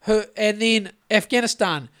 and then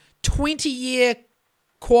Afghanistan, 20-year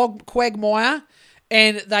quagmire,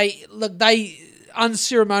 and they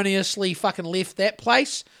unceremoniously fucking left that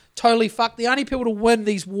place. Totally fucked. The only people to win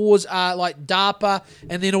these wars are DARPA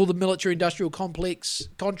and then all the military-industrial complex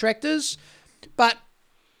contractors. But,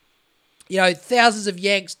 thousands of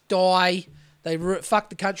Yanks die. They fuck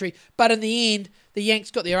the country. But in the end, the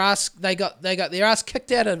Yanks got their ass. They got their ass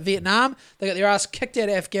kicked out of Vietnam. They got their ass kicked out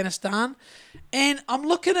of Afghanistan. And I'm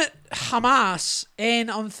looking at Hamas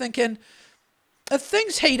and I'm thinking, if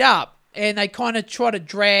things heat up, and they kind of try to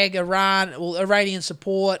drag Iranian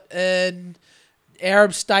support, and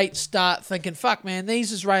Arab states start thinking, fuck, man,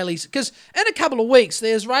 these Israelis... Because in a couple of weeks, the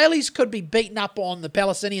Israelis could be beaten up on the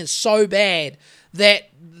Palestinians so bad that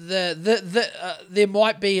there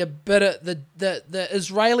might be a bit of... The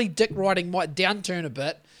Israeli dick riding might downturn a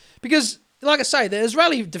bit. Because, like I say, the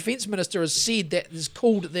Israeli defense minister has said that is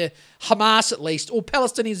called the Hamas, at least, or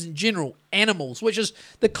Palestinians in general, animals, which is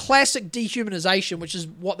the classic dehumanization, which is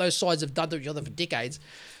what those sides have done to each other for decades.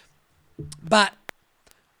 But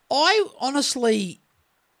I honestly,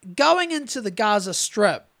 going into the Gaza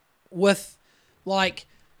Strip with Allah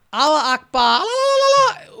Akbar,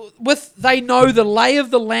 with they know the lay of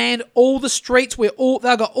the land, all the streets, they've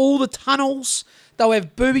got all the tunnels, they'll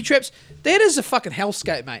have booby traps. That is a fucking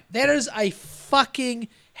hellscape, mate. That is a fucking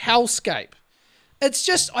hellscape. It's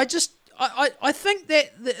just, I think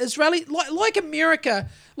that the Israeli, like America,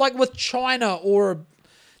 like with China, or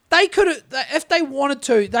they could have, if they wanted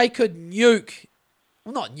to, they could nuke.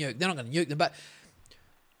 Well, not nuke. They're not going to nuke them, but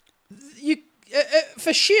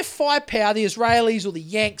for sheer firepower, the Israelis or the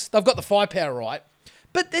Yanks, they've got the firepower, right?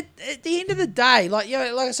 But at the end of the day, like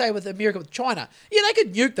I say with America, with China, they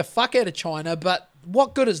could nuke the fuck out of China, but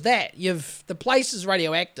what good is that? The place is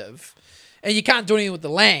radioactive, and you can't do anything with the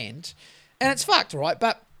land, and it's fucked, right?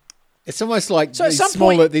 But it's almost like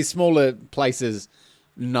these smaller places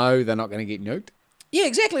know they're not going to get nuked. Yeah,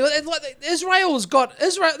 exactly. Israel's got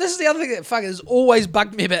Israel. This is the other thing that fucking has always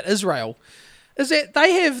bugged me about Israel, is that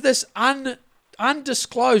they have this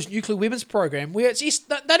undisclosed nuclear weapons program where they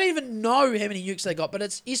don't even know how many nukes they got, but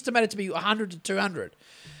it's estimated to be 100 to 200,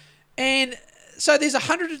 and so there's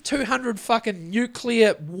 100 to 200 fucking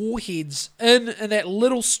nuclear warheads in that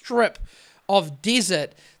little strip of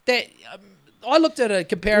desert that. I looked at a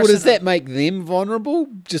comparison. Well, does that make them vulnerable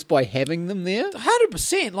just by having them there?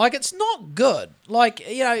 100%. It's not good.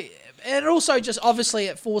 And also just obviously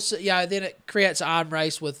it forces, then it creates an arm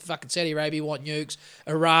race with fucking Saudi Arabia want nukes.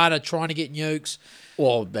 Iran are trying to get nukes.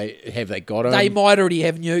 Well, they got them? They might already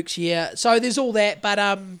have nukes, yeah. So there's all that. But,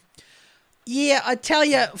 I tell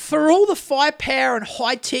you, for all the firepower and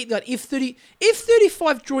high tech, like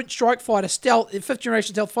F-35 Joint Strike Fighter, stealth, 5th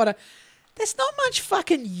generation stealth fighter, there's not much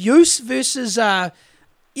fucking use versus, these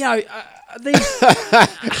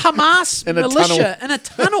Hamas militia in a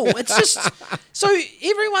tunnel. It's just, so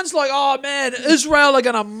everyone's like, oh man, Israel are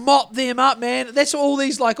going to mop them up, man. That's all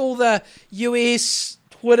these, all the US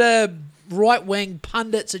Twitter right-wing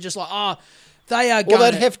pundits are just like, oh, they are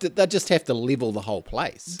going they'd just have to level the whole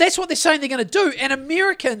place. That's what they're saying they're going to do. And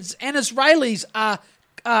Americans and Israelis are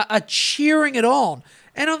cheering it on.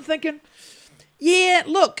 And I'm thinking, yeah,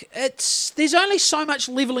 look, there's only so much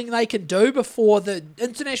leveling they can do before the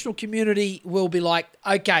international community will be like,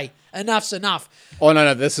 okay, enough's enough. Oh,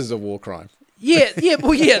 no, this is a war crime. Yeah.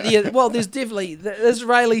 Well, there's definitely, the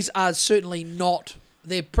Israelis are certainly not,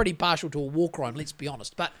 they're pretty partial to a war crime, let's be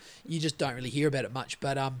honest, but you just don't really hear about it much.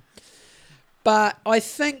 But I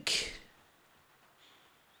think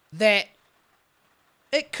that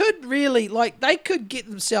it could really, like, they could get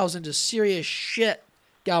themselves into serious shit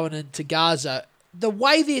going into Gaza. The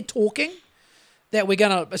way they're talking, that we're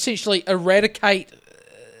going to essentially eradicate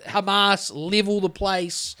Hamas, level the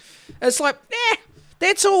place. It's like,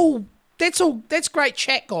 that's great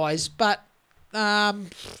chat, guys. But I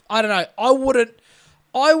don't know.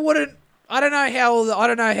 I don't know how all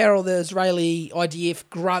the Israeli IDF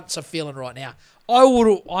grunts are feeling right now.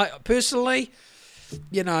 I personally,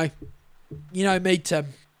 you know me, Tim.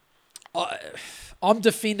 I'm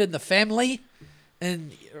defending the family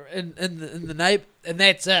and in the neighbor, and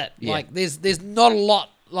that's it. Yeah. Like there's not a lot.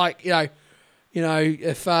 Like if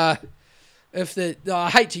the I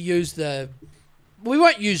hate to use we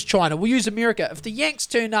won't use China. We'll use America. If the Yanks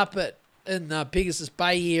turn up in Pegasus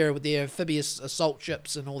Bay here with their amphibious assault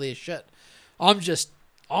ships and all their shit, I'm just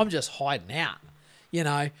hiding out,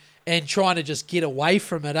 and trying to just get away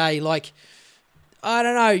from it. Like, I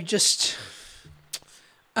don't know.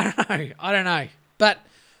 I don't know.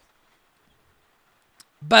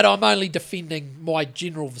 But I'm only defending my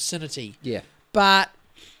general vicinity. Yeah. But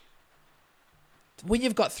when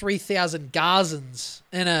you've got 3,000 Gazans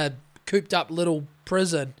in a cooped up little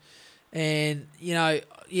prison, and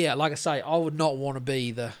like I say, I would not want to be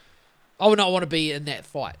in that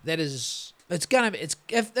fight. That is, it's gonna be. It's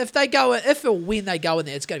if or when they go in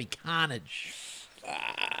there, it's gonna be carnage.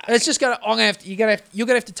 It's just gonna. You're gonna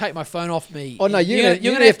have to take my phone off me. Oh no, you're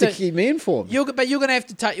gonna have to keep me informed. You're gonna have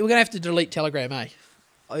to delete Telegram, eh?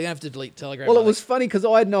 Oh, you're going to have to delete Telegram. Well, it was funny because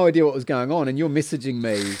I had no idea what was going on, and you're messaging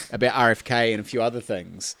me about RFK and a few other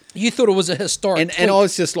things. You thought it was a historic tweet. And I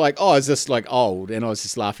was just like, oh, is this like old? And I was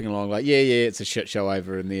just laughing along like, yeah, it's a shit show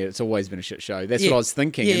over in there. It's always been a shit show. That's what I was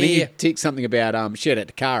thinking. And then you text something about, shout out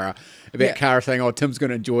to Cara, about Cara saying, oh, Tim's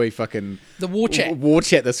going to enjoy fucking... the war chat. War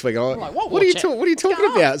chat this week. I'm like, what are you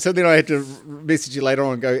talking about? So then I had to message you later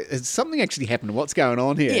on and go, has something actually happened? What's going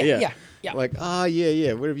on here? Yeah. Like,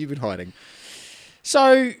 where have you been hiding?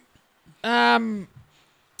 So,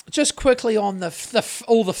 just quickly on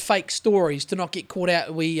all the fake stories to not get caught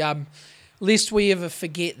out, lest we ever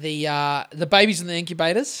forget the babies in the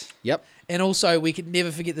incubators. Yep. And also, we could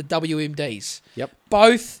never forget the WMDs. Yep.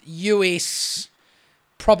 Both US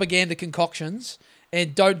propaganda concoctions,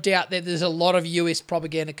 and don't doubt that there's a lot of US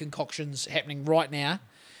propaganda concoctions happening right now.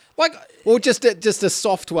 Well, just a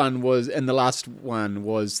soft one was, and the last one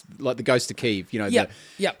was like the Ghost of Kyiv, Snake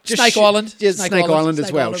Island. Yeah, Snake Island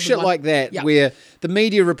as well. Shit like that, where the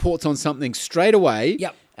media reports on something straight away.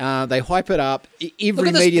 Yep. They hype it up. Every Look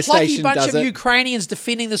at media this plucky station bunch does of it. Ukrainians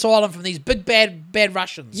defending this island from these big bad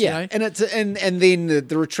Russians. Yeah, and it's and then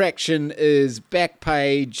the retraction is back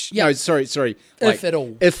page. Yep. No, sorry. If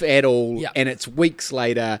at all. Yep. And it's weeks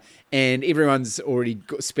later. And everyone's already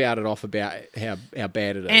spouted off about how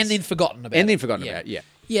bad it is. And then forgotten about it. Yeah.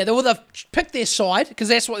 Yeah, they've picked their side, because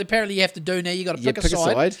that's what apparently you have to do now. You got to pick a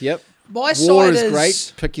side. Yep. My war side is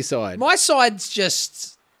great. Pick your side. My side's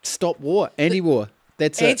just... stop war. Anti-war.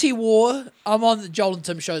 That's anti-war. I'm on the Joel and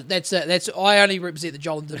Tim show. That's it. I only represent the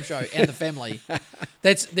Joel and Tim show and the family.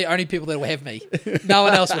 That's the only people that will have me. No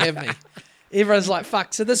one else will have me. Everyone's like,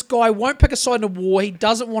 fuck. So this guy won't pick a side in a war. He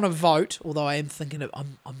doesn't want to vote. Although I am thinking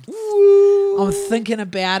I'm thinking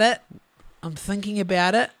about it. I'm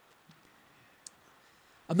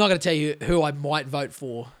not going to tell you who I might vote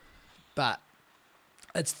for, but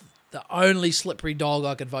it's the only slippery dog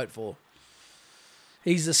I could vote for.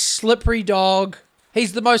 He's a slippery dog.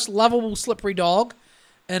 He's the most lovable slippery dog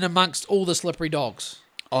in amongst all the slippery dogs.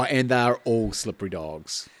 Oh, and they're all slippery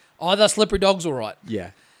dogs. Oh, they're slippery dogs, all right.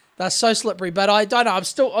 Yeah. They're so slippery, but I don't know. I'm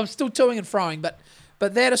still toing and froing. But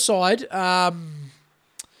that aside, now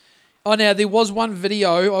there was one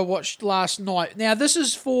video I watched last night. Now this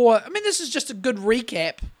is just a good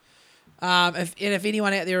recap. If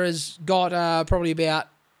anyone out there has got probably about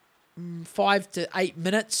 5 to 8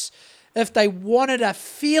 minutes, if they wanted a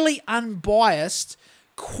fairly unbiased,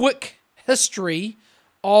 quick history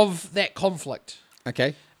of that conflict.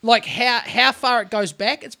 Okay. Like how far it goes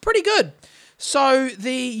back, it's pretty good. So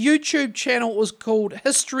the YouTube channel was called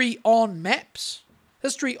History on Maps.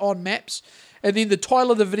 And then the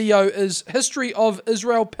title of the video is History of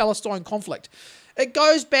Israel-Palestine Conflict. It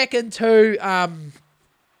goes back into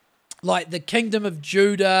like the Kingdom of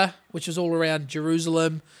Judah, which is all around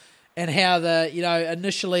Jerusalem, and how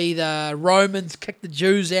initially the Romans kicked the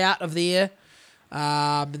Jews out of there,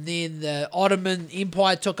 and then the Ottoman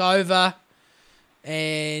Empire took over,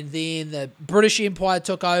 and then the British Empire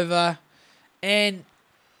took over. And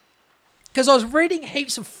because I was reading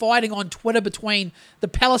heaps of fighting on Twitter between the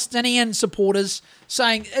Palestinian supporters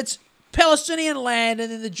saying it's Palestinian land,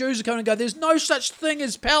 and then the Jews are coming and go, there's no such thing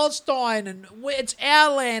as Palestine, and it's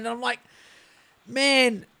our land. And I'm like,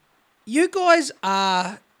 man, you guys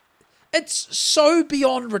are, it's so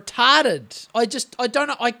beyond retarded. I don't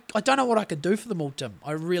know. I don't know what I could do for them all, Tim.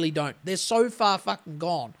 I really don't. They're so far fucking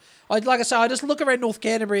gone. Like I say, I just look around North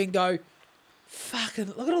Canterbury and go,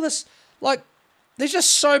 fucking, look at all this. Like, there's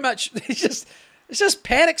just so much. It's just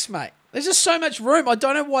paddocks, mate. There's just so much room. I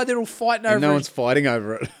don't know why they're all fighting over it. No one's fighting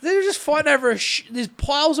over it. They're just fighting over there's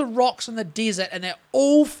piles of rocks in the desert, and they're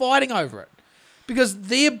all fighting over it because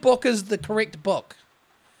their book is the correct book.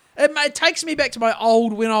 It takes me back to my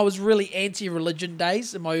old, when I was really anti-religion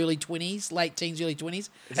days in my early 20s, late teens, early 20s.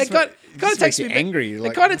 It kind of takes me angry.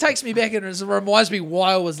 It kind of takes me back and it reminds me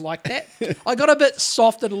why I was like that. I got a bit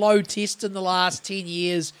soft and low test in the last 10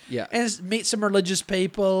 years and met some religious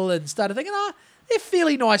people and started thinking, they're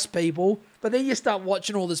fairly nice people. But then you start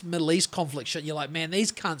watching all this Middle East conflict shit. You're like, man,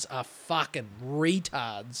 these cunts are fucking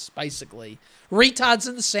retards, basically. Retards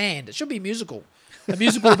in the sand. It should be a musical. A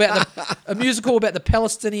musical about the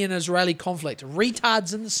Palestinian-Israeli conflict.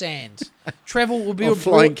 Retards in the sand. Travel will be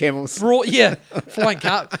flying camels. Flying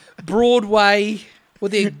car. Broadway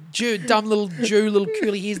with their dumb little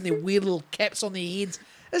curly hairs and their weird little caps on their heads.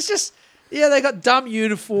 It's just, they got dumb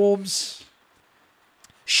uniforms,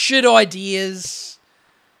 shit ideas,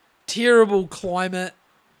 terrible climate,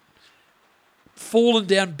 fallen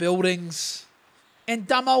down buildings, and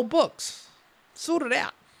dumb old books. Sort it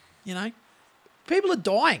out, People are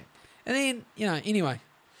dying. And then, anyway.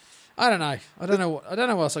 I don't know. I don't know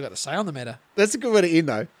what else I got to say on the matter. That's a good way to end,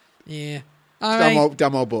 though. Yeah.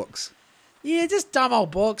 Dumb old books. Yeah, just dumb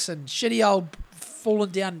old books and shitty old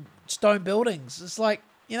fallen down stone buildings. It's like,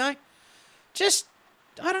 just,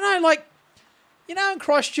 I don't know, like, in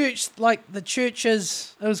Christchurch, like, the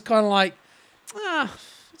churches, it was kind of like,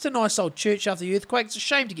 it's a nice old church after the earthquake. It's a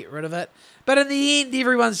shame to get rid of it. But in the end,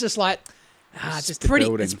 everyone's just like, it's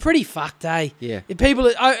pretty fucked, eh? Yeah. If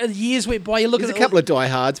people, years went by, you look at There's a couple of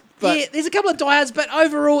diehards. There's a couple of diehards, but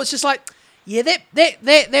overall, it's just like,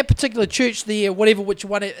 that particular church there, whatever which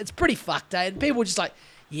one, it's pretty fucked, eh? And people are just like,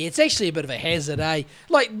 it's actually a bit of a hazard, eh?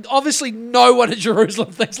 Like, obviously, no one in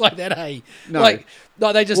Jerusalem thinks like that, eh? No.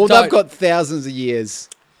 No, they just don't. Well, they've got thousands of years.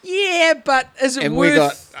 Yeah, but is it and worth... And we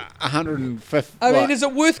got 150... I mean, is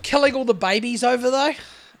it worth killing all the babies over, though?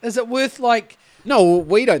 Is it worth, like... No,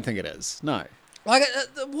 we don't think it is. No. Like,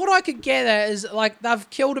 what I could gather is, like, they've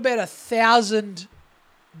killed about 1,000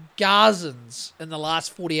 Gazans in the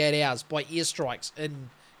last 48 hours by airstrikes in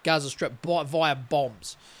Gaza Strip via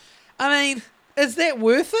bombs. I mean, is that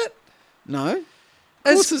worth it? No.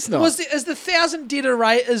 Of course it's not. Is the 1,000 dead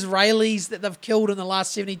Israelis that they've killed in the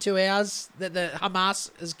last 72 hours that the Hamas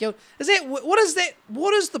has killed, what is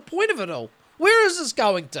the point of it all? Where is this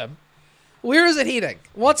going, Tim? Where is it heading?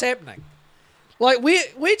 What's happening? Like,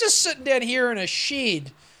 we're just sitting down here in a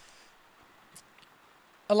shed,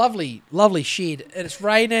 a lovely, lovely shed, and it's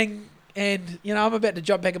raining, and, I'm about to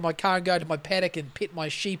jump back in my car and go to my paddock and pet my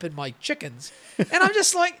sheep and my chickens, and I'm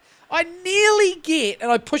just like, I nearly get, and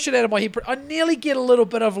I push it out of my head, I nearly get a little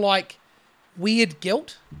bit of, like, weird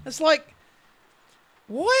guilt. It's like,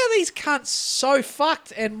 why are these cunts so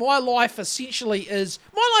fucked? And my life essentially is,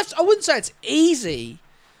 I wouldn't say it's easy,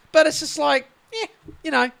 but it's just like,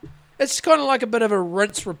 it's kind of like a bit of a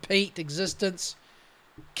rinse repeat existence.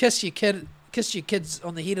 Kiss your kids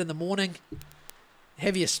on the head in the morning.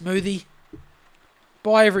 Have your smoothie.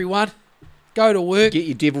 Bye everyone. Go to work. Get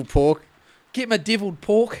your deviled pork. Get my deviled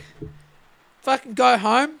pork. Fucking go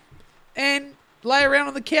home and lay around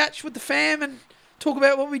on the couch with the fam and talk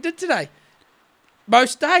about what we did today.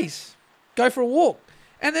 Most days. Go for a walk.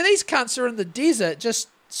 And then these cunts are in the desert just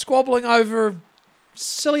squabbling over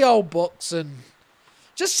silly old books and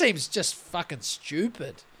just seems just fucking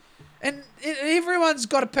stupid. And everyone's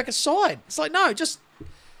got to pick a side. It's like, no, just...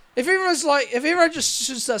 If everyone just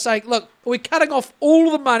should start saying, look, we're cutting off all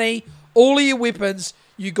of the money, all of your weapons,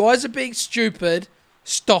 you guys are being stupid,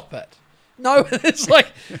 stop it. No, it's like,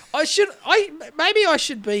 maybe I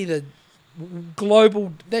should be the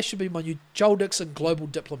global, that should be my new Joel Dixon global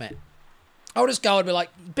diplomat. I'll just go and be like,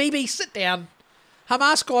 BB, sit down.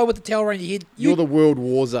 Hamas guy with the towel around your head. You're the world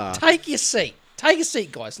war czar. Take your seat. Take a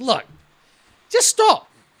seat, guys. Look, just stop.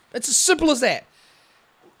 It's as simple as that.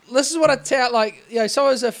 This is what I tell, so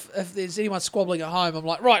as if there's anyone squabbling at home, I'm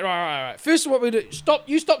like, right. First of all, what we do,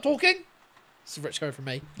 you stop talking. This is Rich going from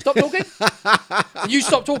me. Stop talking. And you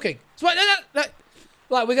stop talking. So, no.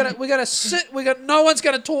 Like, we're gonna sit, no one's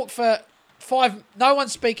gonna talk for no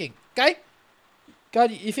one's speaking, okay?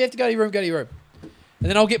 If you have to go to your room, go to your room. And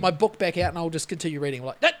then I'll get my book back out and I'll just continue reading. I'm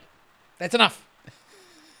like, that's enough.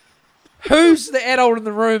 Who's the adult in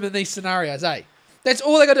the room in these scenarios, eh? That's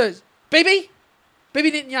all they got to do is, Bibi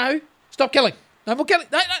Netanyahu, stop killing. No more killing.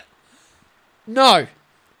 No.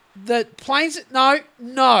 The planes,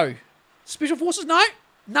 no. Special forces, no.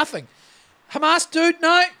 Nothing. Hamas, dude,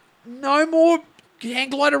 no. No more hang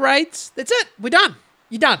glider raids. That's it. We're done.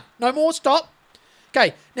 You're done. No more. Stop.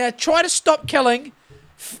 Okay. Now try to stop killing.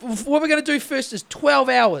 What we're going to do first is 12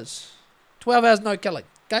 hours. 12 hours no killing.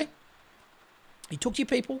 Okay. You talk to your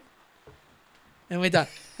people. And we're done.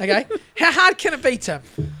 Okay. How hard can it be, Tim?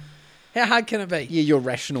 How hard can it be? Yeah, you're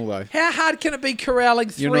rational though. How hard can it be corralling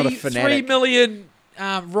 3 million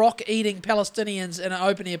rock-eating Palestinians in an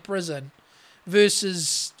open-air prison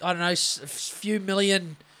versus, I don't know, a few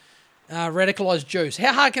million radicalised Jews?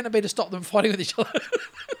 How hard can it be to stop them fighting with each other?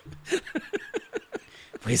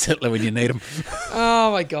 Where's Hitler when you need him?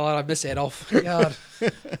 Oh, my God, I miss Adolf. God.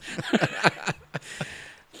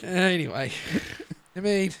 Anyway, I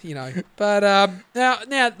mean, you know. But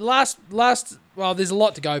now, last. Well, there's a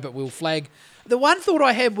lot to go, but we'll flag. The one thought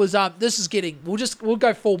I had was this is getting. We'll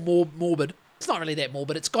go full morbid. It's not really that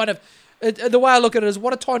morbid. It's kind of the way I look at it is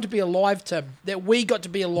what a time to be alive, Tim. That we got to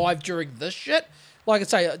be alive during this shit. Like I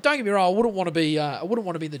say, don't get me wrong. I wouldn't want to be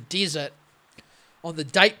in the desert on the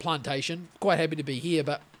date plantation. Quite happy to be here,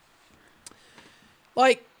 but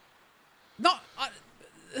like, not.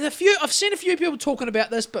 I've seen a few people talking about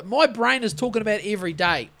this, but my brain is talking about it every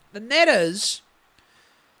day. And that is,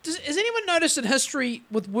 has anyone noticed in history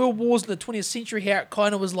with world wars in the 20th century how it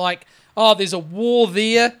kind of was like, oh, there's a war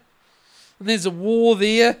there, and there's a war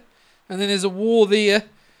there, and then there's a war there,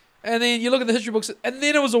 and then you look at the history books, and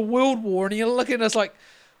then it was a world war, and you're looking at us like,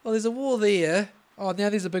 oh, there's a war there, oh, now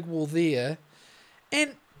there's a big war there.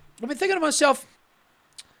 And I've been thinking to myself,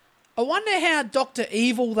 I wonder how Dr.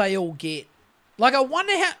 Evil they all get. Like, I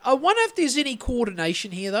wonder if there's any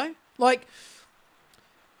coordination here, though. Like,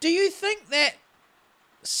 do you think that,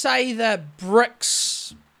 say, the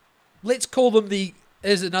BRICS, let's call them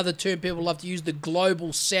is another term people love to use, the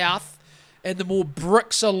global south, and the more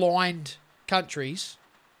BRICS-aligned countries,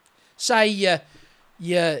 say your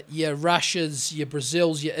Russias, your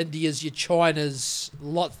Brazils, your Indias, your Chinas,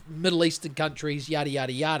 Middle Eastern countries, yada,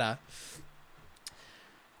 yada, yada.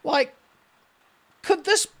 Like, could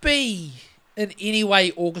this be in any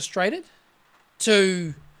way orchestrated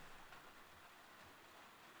to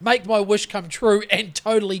make my wish come true and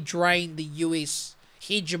totally drain the US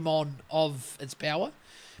hegemon of its power?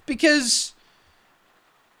 Because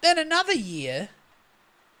in another year,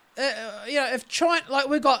 if China, like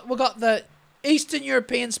we got the Eastern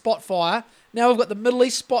European spot fire, now we've got the Middle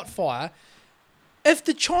East spot fire. If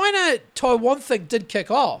the China-Taiwan thing did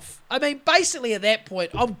kick off, I mean, basically at that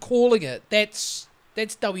point, I'm calling it. That's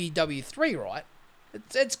WW3, right?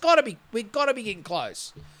 It's got to be. We've got to be getting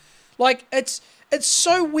close. Like it's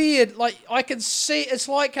so weird. Like I can see. It's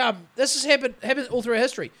like this has happened all through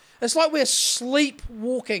history. It's like we're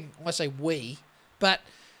sleepwalking. I say we, but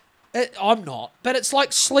I'm not. But it's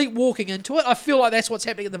like sleepwalking into it. I feel like that's what's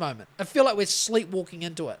happening at the moment. I feel like we're sleepwalking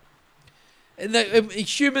into it. And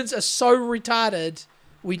humans are so retarded,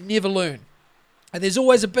 we never learn. And there's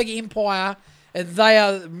always a big empire, and they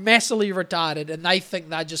are massively retarded, and they think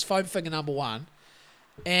they're just foam finger number one.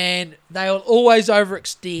 And they'll always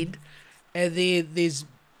overextend. And there's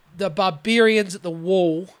the barbarians at the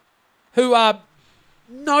wall, who are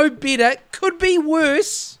no better, could be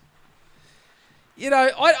worse. You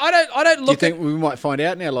know, I don't look. Do you think we might find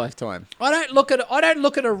out in our lifetime? I don't look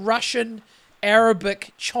at a Russian,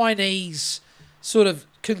 Arabic, Chinese sort of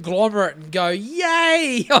conglomerate and go,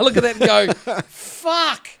 yay! I look at that and go,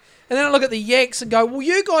 fuck. And then I look at the Yanks and go, well,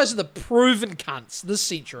 you guys are the proven cunts this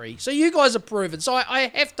century. So you guys are proven. So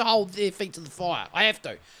I have to hold their feet to the fire. I have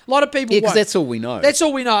to. A lot of people won't. Because that's all we know. That's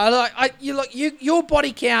all we know. Your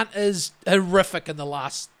body count is horrific in the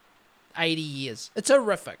last 80 years. It's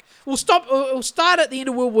horrific. We'll start at the end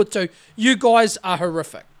of World War II. You guys are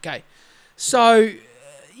horrific. Okay. So,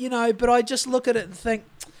 but I just look at it and think,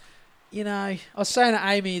 I was saying to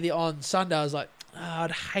Amy on Sunday, I was like,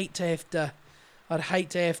 I'd hate to have to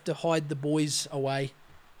hide the boys away.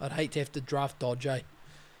 I'd hate to have to draft Dodge.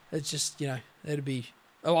 It's just, that'd be...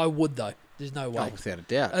 Oh, I would, though. There's no way. Oh, without a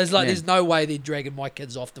doubt. It's like, there's no way they're dragging my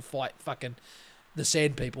kids off to fight fucking the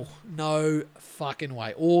Sand People. No fucking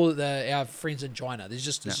way. Or our friends in China. It's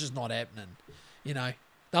just not happening.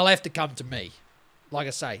 They'll have to come to me. Like I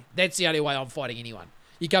say, that's the only way I'm fighting anyone.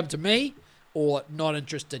 You come to me or not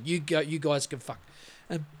interested. You guys can fuck...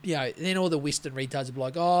 And, then all the Western retards will be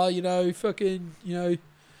like, oh, fucking,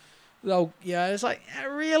 it's like,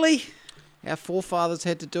 really? our forefathers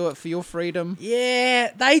had to do it for your freedom.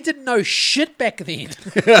 Yeah, they didn't know shit back then.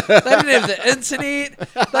 They didn't have the internet.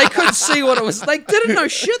 They couldn't see what it was. They didn't know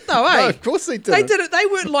shit though, eh? No, of course they didn't. They didn't. They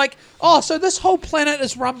weren't like, oh, so this whole planet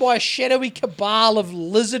is run by a shadowy cabal of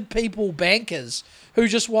lizard people bankers who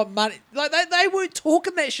just want money. Like they weren't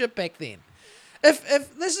talking that shit back then.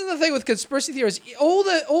 If this is the thing with conspiracy theories, all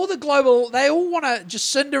the global, they all want to just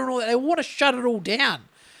cinder and all that. They want to shut it all down.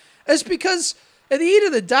 It's because at the end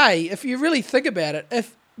of the day, if you really think about it,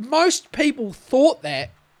 if most people thought that,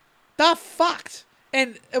 they're fucked.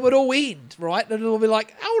 And it would all end, right? And it'll be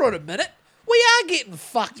like, hold on a minute. We are getting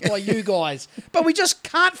fucked by you guys. But we just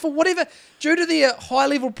can't, for whatever, due to their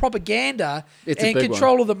high-level propaganda and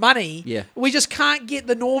control of the money, we just can't get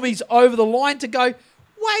the normies over the line to go,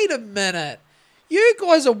 wait a minute. You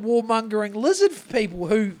guys are warmongering lizard people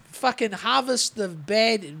who fucking harvest the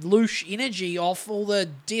bad, louche energy off all the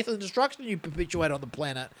death and destruction you perpetuate on the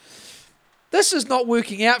planet. This is not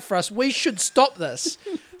working out for us. We should stop this.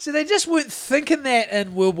 So they just weren't thinking that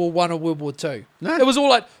in World War I or World War II. No. It was all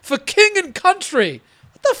like, for king and country.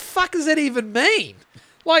 What the fuck does that even mean?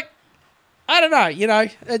 Like, I don't know, you know,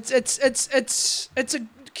 it's a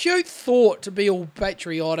cute thought to be all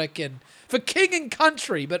patriotic and for king and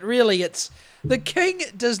country, but really it's the king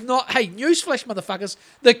does not, hey, newsflash motherfuckers,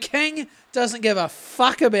 the king doesn't give a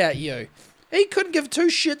fuck about you. He couldn't give two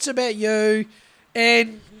shits about you,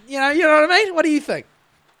 and you know what I mean? What do you think?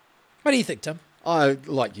 What do you think, Tim?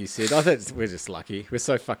 Like you said, I think we're just lucky. We're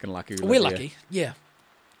so fucking lucky. We're lucky, yeah.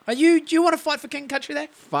 Do you want to fight for king and country there?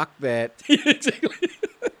 Fuck that. Exactly.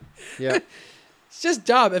 Yeah. It's just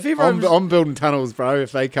dumb. If I'm building tunnels, bro.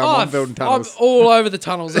 If they come, I'm building tunnels. I'm all over the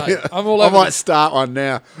tunnels, eh? I'm all over. I might start one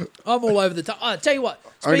now. I'm all over the tunnels. I tell you what.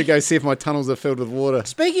 I'm going to go see if my tunnels are filled with water.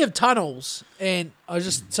 Speaking of tunnels, and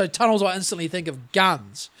tunnels, I instantly think of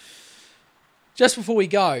guns. Just before we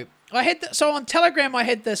go, I had so on Telegram, I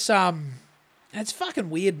had this. It's fucking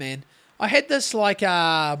weird, man. I had this like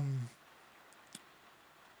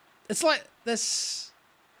it's like this.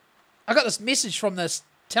 I got this message from this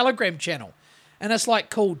Telegram channel. And it's like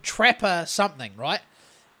called Trapper something, right?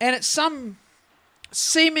 And it's some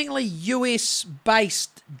seemingly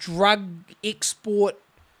US-based drug export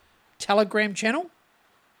Telegram channel.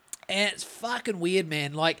 And it's fucking weird,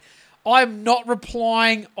 man. Like, I'm not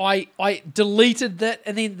replying. I deleted that.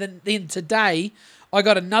 And then today, I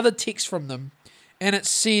got another text from them. And it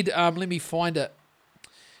said, let me find it.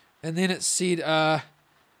 And then it said,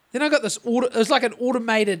 then I got this, it was like an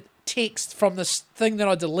automated text from this thing that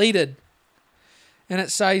I deleted. And it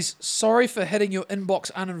says, sorry for hitting your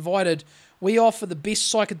inbox uninvited. We offer the best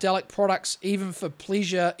psychedelic products ever for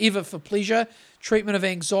pleasure, treatment of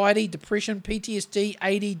anxiety, depression, PTSD,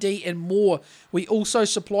 ADD, and more. We also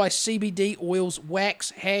supply CBD oils,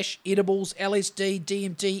 wax, hash, edibles, LSD,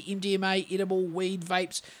 DMT, MDMA, edible, weed,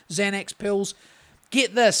 vapes, Xanax pills.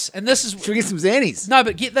 Get this, and this is... Should we get some Xannies? No,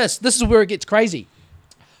 but get this. This is where it gets crazy.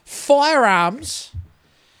 Firearms...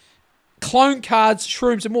 clone cards,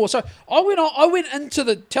 shrooms, and more. So I went into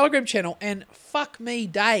the Telegram channel, and fuck me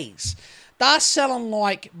days, they're selling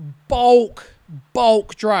like bulk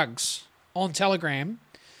drugs on Telegram.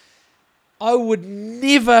 I would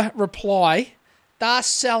never reply. They're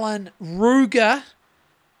selling Ruger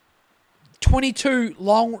 22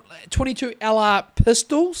 LR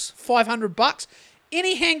pistols, $500.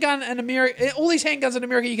 Any handgun in America, all these handguns in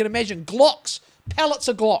America you can imagine, Glocks, pallets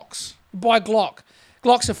of Glocks, buy Glock.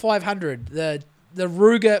 Glocks are 500. The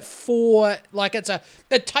Ruger 4, like it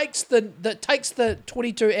takes the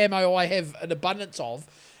 22 ammo I have an abundance of,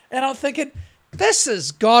 and I'm thinking this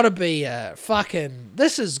has got to be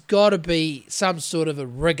some sort of a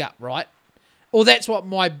rig up, right? Or that's what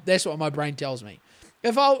my brain tells me.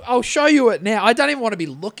 If I'll show you it now. I don't even want to be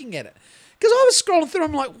looking at it because I was scrolling through.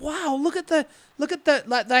 I'm like, wow, look at the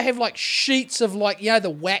like they have like sheets of like the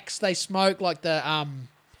wax they smoke, like the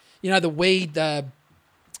the weed, that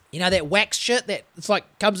wax shit that it's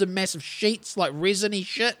like comes in massive sheets, like resiny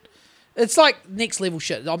shit. It's like next level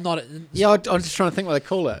shit. I'm just trying to think what they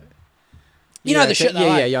call it. You know the shit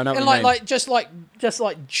though. Yeah, I know. And like just like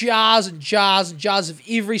jars and jars and jars of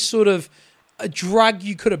every sort of drug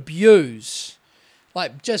you could abuse.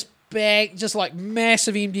 Like just like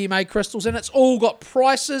massive MDMA crystals, and it's all got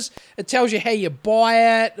prices. It tells you how you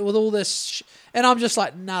buy it with all this and I'm just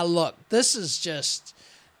like, nah, look, this is just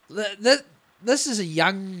this is a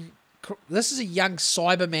young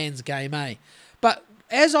Cyberman's game, eh? But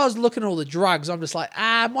as I was looking at all the drugs, I'm just like,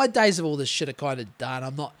 my days of all this shit are kind of done.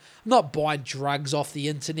 I'm not buying drugs off the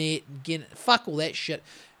internet and getting fuck all that shit.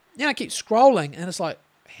 Then I keep scrolling and it's like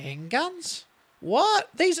handguns, what?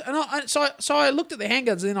 So I looked at the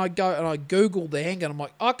handguns, and then I Googled the handgun. I'm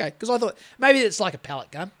like, okay, because I thought maybe it's like a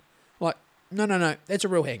pellet gun. Like, no, that's a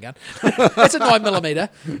real handgun. That's a 9mm.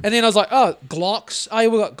 And then I was like, oh, Glocks. Oh,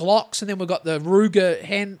 we got Glocks, and then we got the Ruger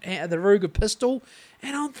the Ruger pistol.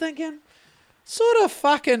 And I'm thinking, sort of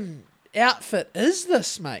fucking outfit is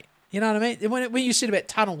this, mate? You know what I mean? When you said about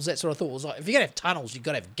tunnels, that's what I thought was like. If you're gonna have tunnels, you've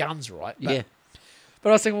got to have guns, right? Yeah. But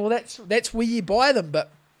I was thinking, well, that's where you buy them. But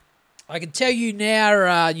I can tell you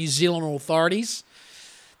now, New Zealand authorities,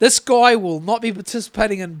 this guy will not be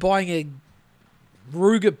participating in buying a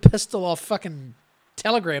Ruger pistol off fucking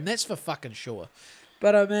Telegram. That's for fucking sure.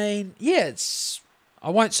 But I mean, yeah, I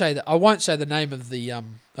won't say the name of the.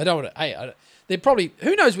 I don't want to. Hey, they're probably,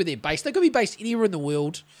 who knows where they're based. They could be based anywhere in the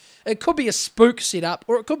world. It could be a spook setup,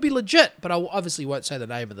 or it could be legit. But I obviously won't say the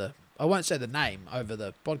name I won't say the name over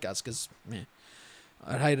the podcast because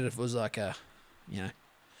I'd hate it if it was like a,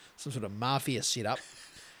 some sort of mafia setup.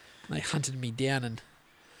 They hunted me down and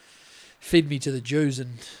fed me to the Jews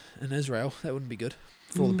in Israel. That wouldn't be good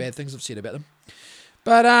for all the bad things I've said about them.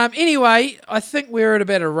 But anyway, I think we're at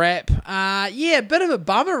about a wrap. Bit of a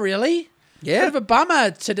bummer, really. Yeah. Bit of a bummer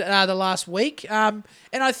to the last week. And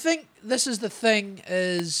I think this is the thing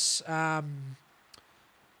is I'll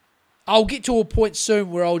get to a point soon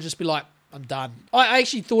where I'll just be like, I'm done. I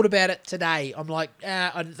actually thought about it today. I'm like,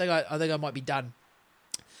 I think I might be done.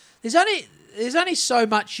 There's only so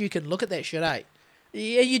much you can look at that shit, eh?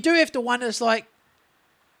 Yeah, you do have to wonder. It's like,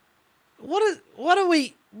 what do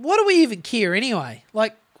we even care anyway?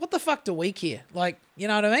 Like, what the fuck do we care? Like, you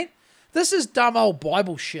know what I mean? This is dumb old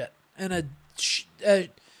Bible shit in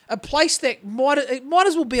a place that might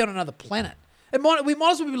as well be on another planet. We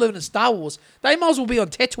might as well be living in Star Wars. They might as well be on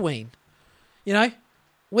Tatooine. You know,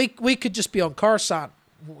 we could just be on Coruscant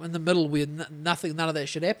in the middle where none of that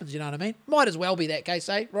shit happens. You know what I mean? Might as well be that case,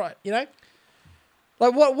 eh? Right? You know,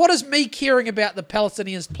 like what is me caring about the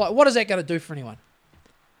Palestinians? What is that going to do for anyone?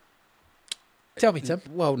 Tell me, Tim.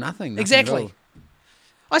 Well, nothing Exactly.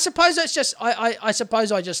 I suppose that's just. I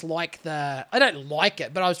suppose I just like the. I don't like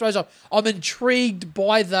it, but I suppose I'm intrigued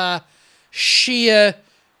by the sheer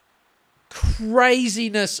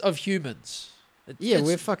craziness of humans.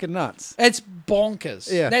 We're fucking nuts. It's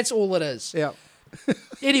bonkers. Yeah, that's all it is. Yeah.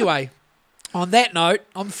 Anyway, on that note,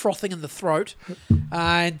 I'm frothing in the throat,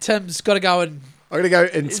 and Tim's got to go and. I'm gonna go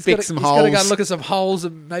inspect some holes. He's got to go and look at some holes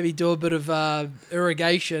and maybe do a bit of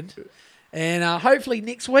irrigation. And hopefully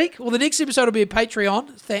next week, the next episode will be a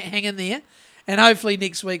Patreon. Hang in there. And hopefully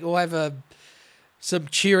next week we'll have some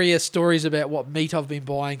cheerier stories about what meat I've been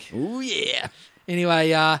buying. Oh, yeah.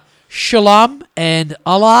 Anyway, shalom and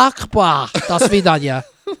Allah Akbar. Das vidanya.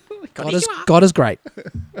 God is great.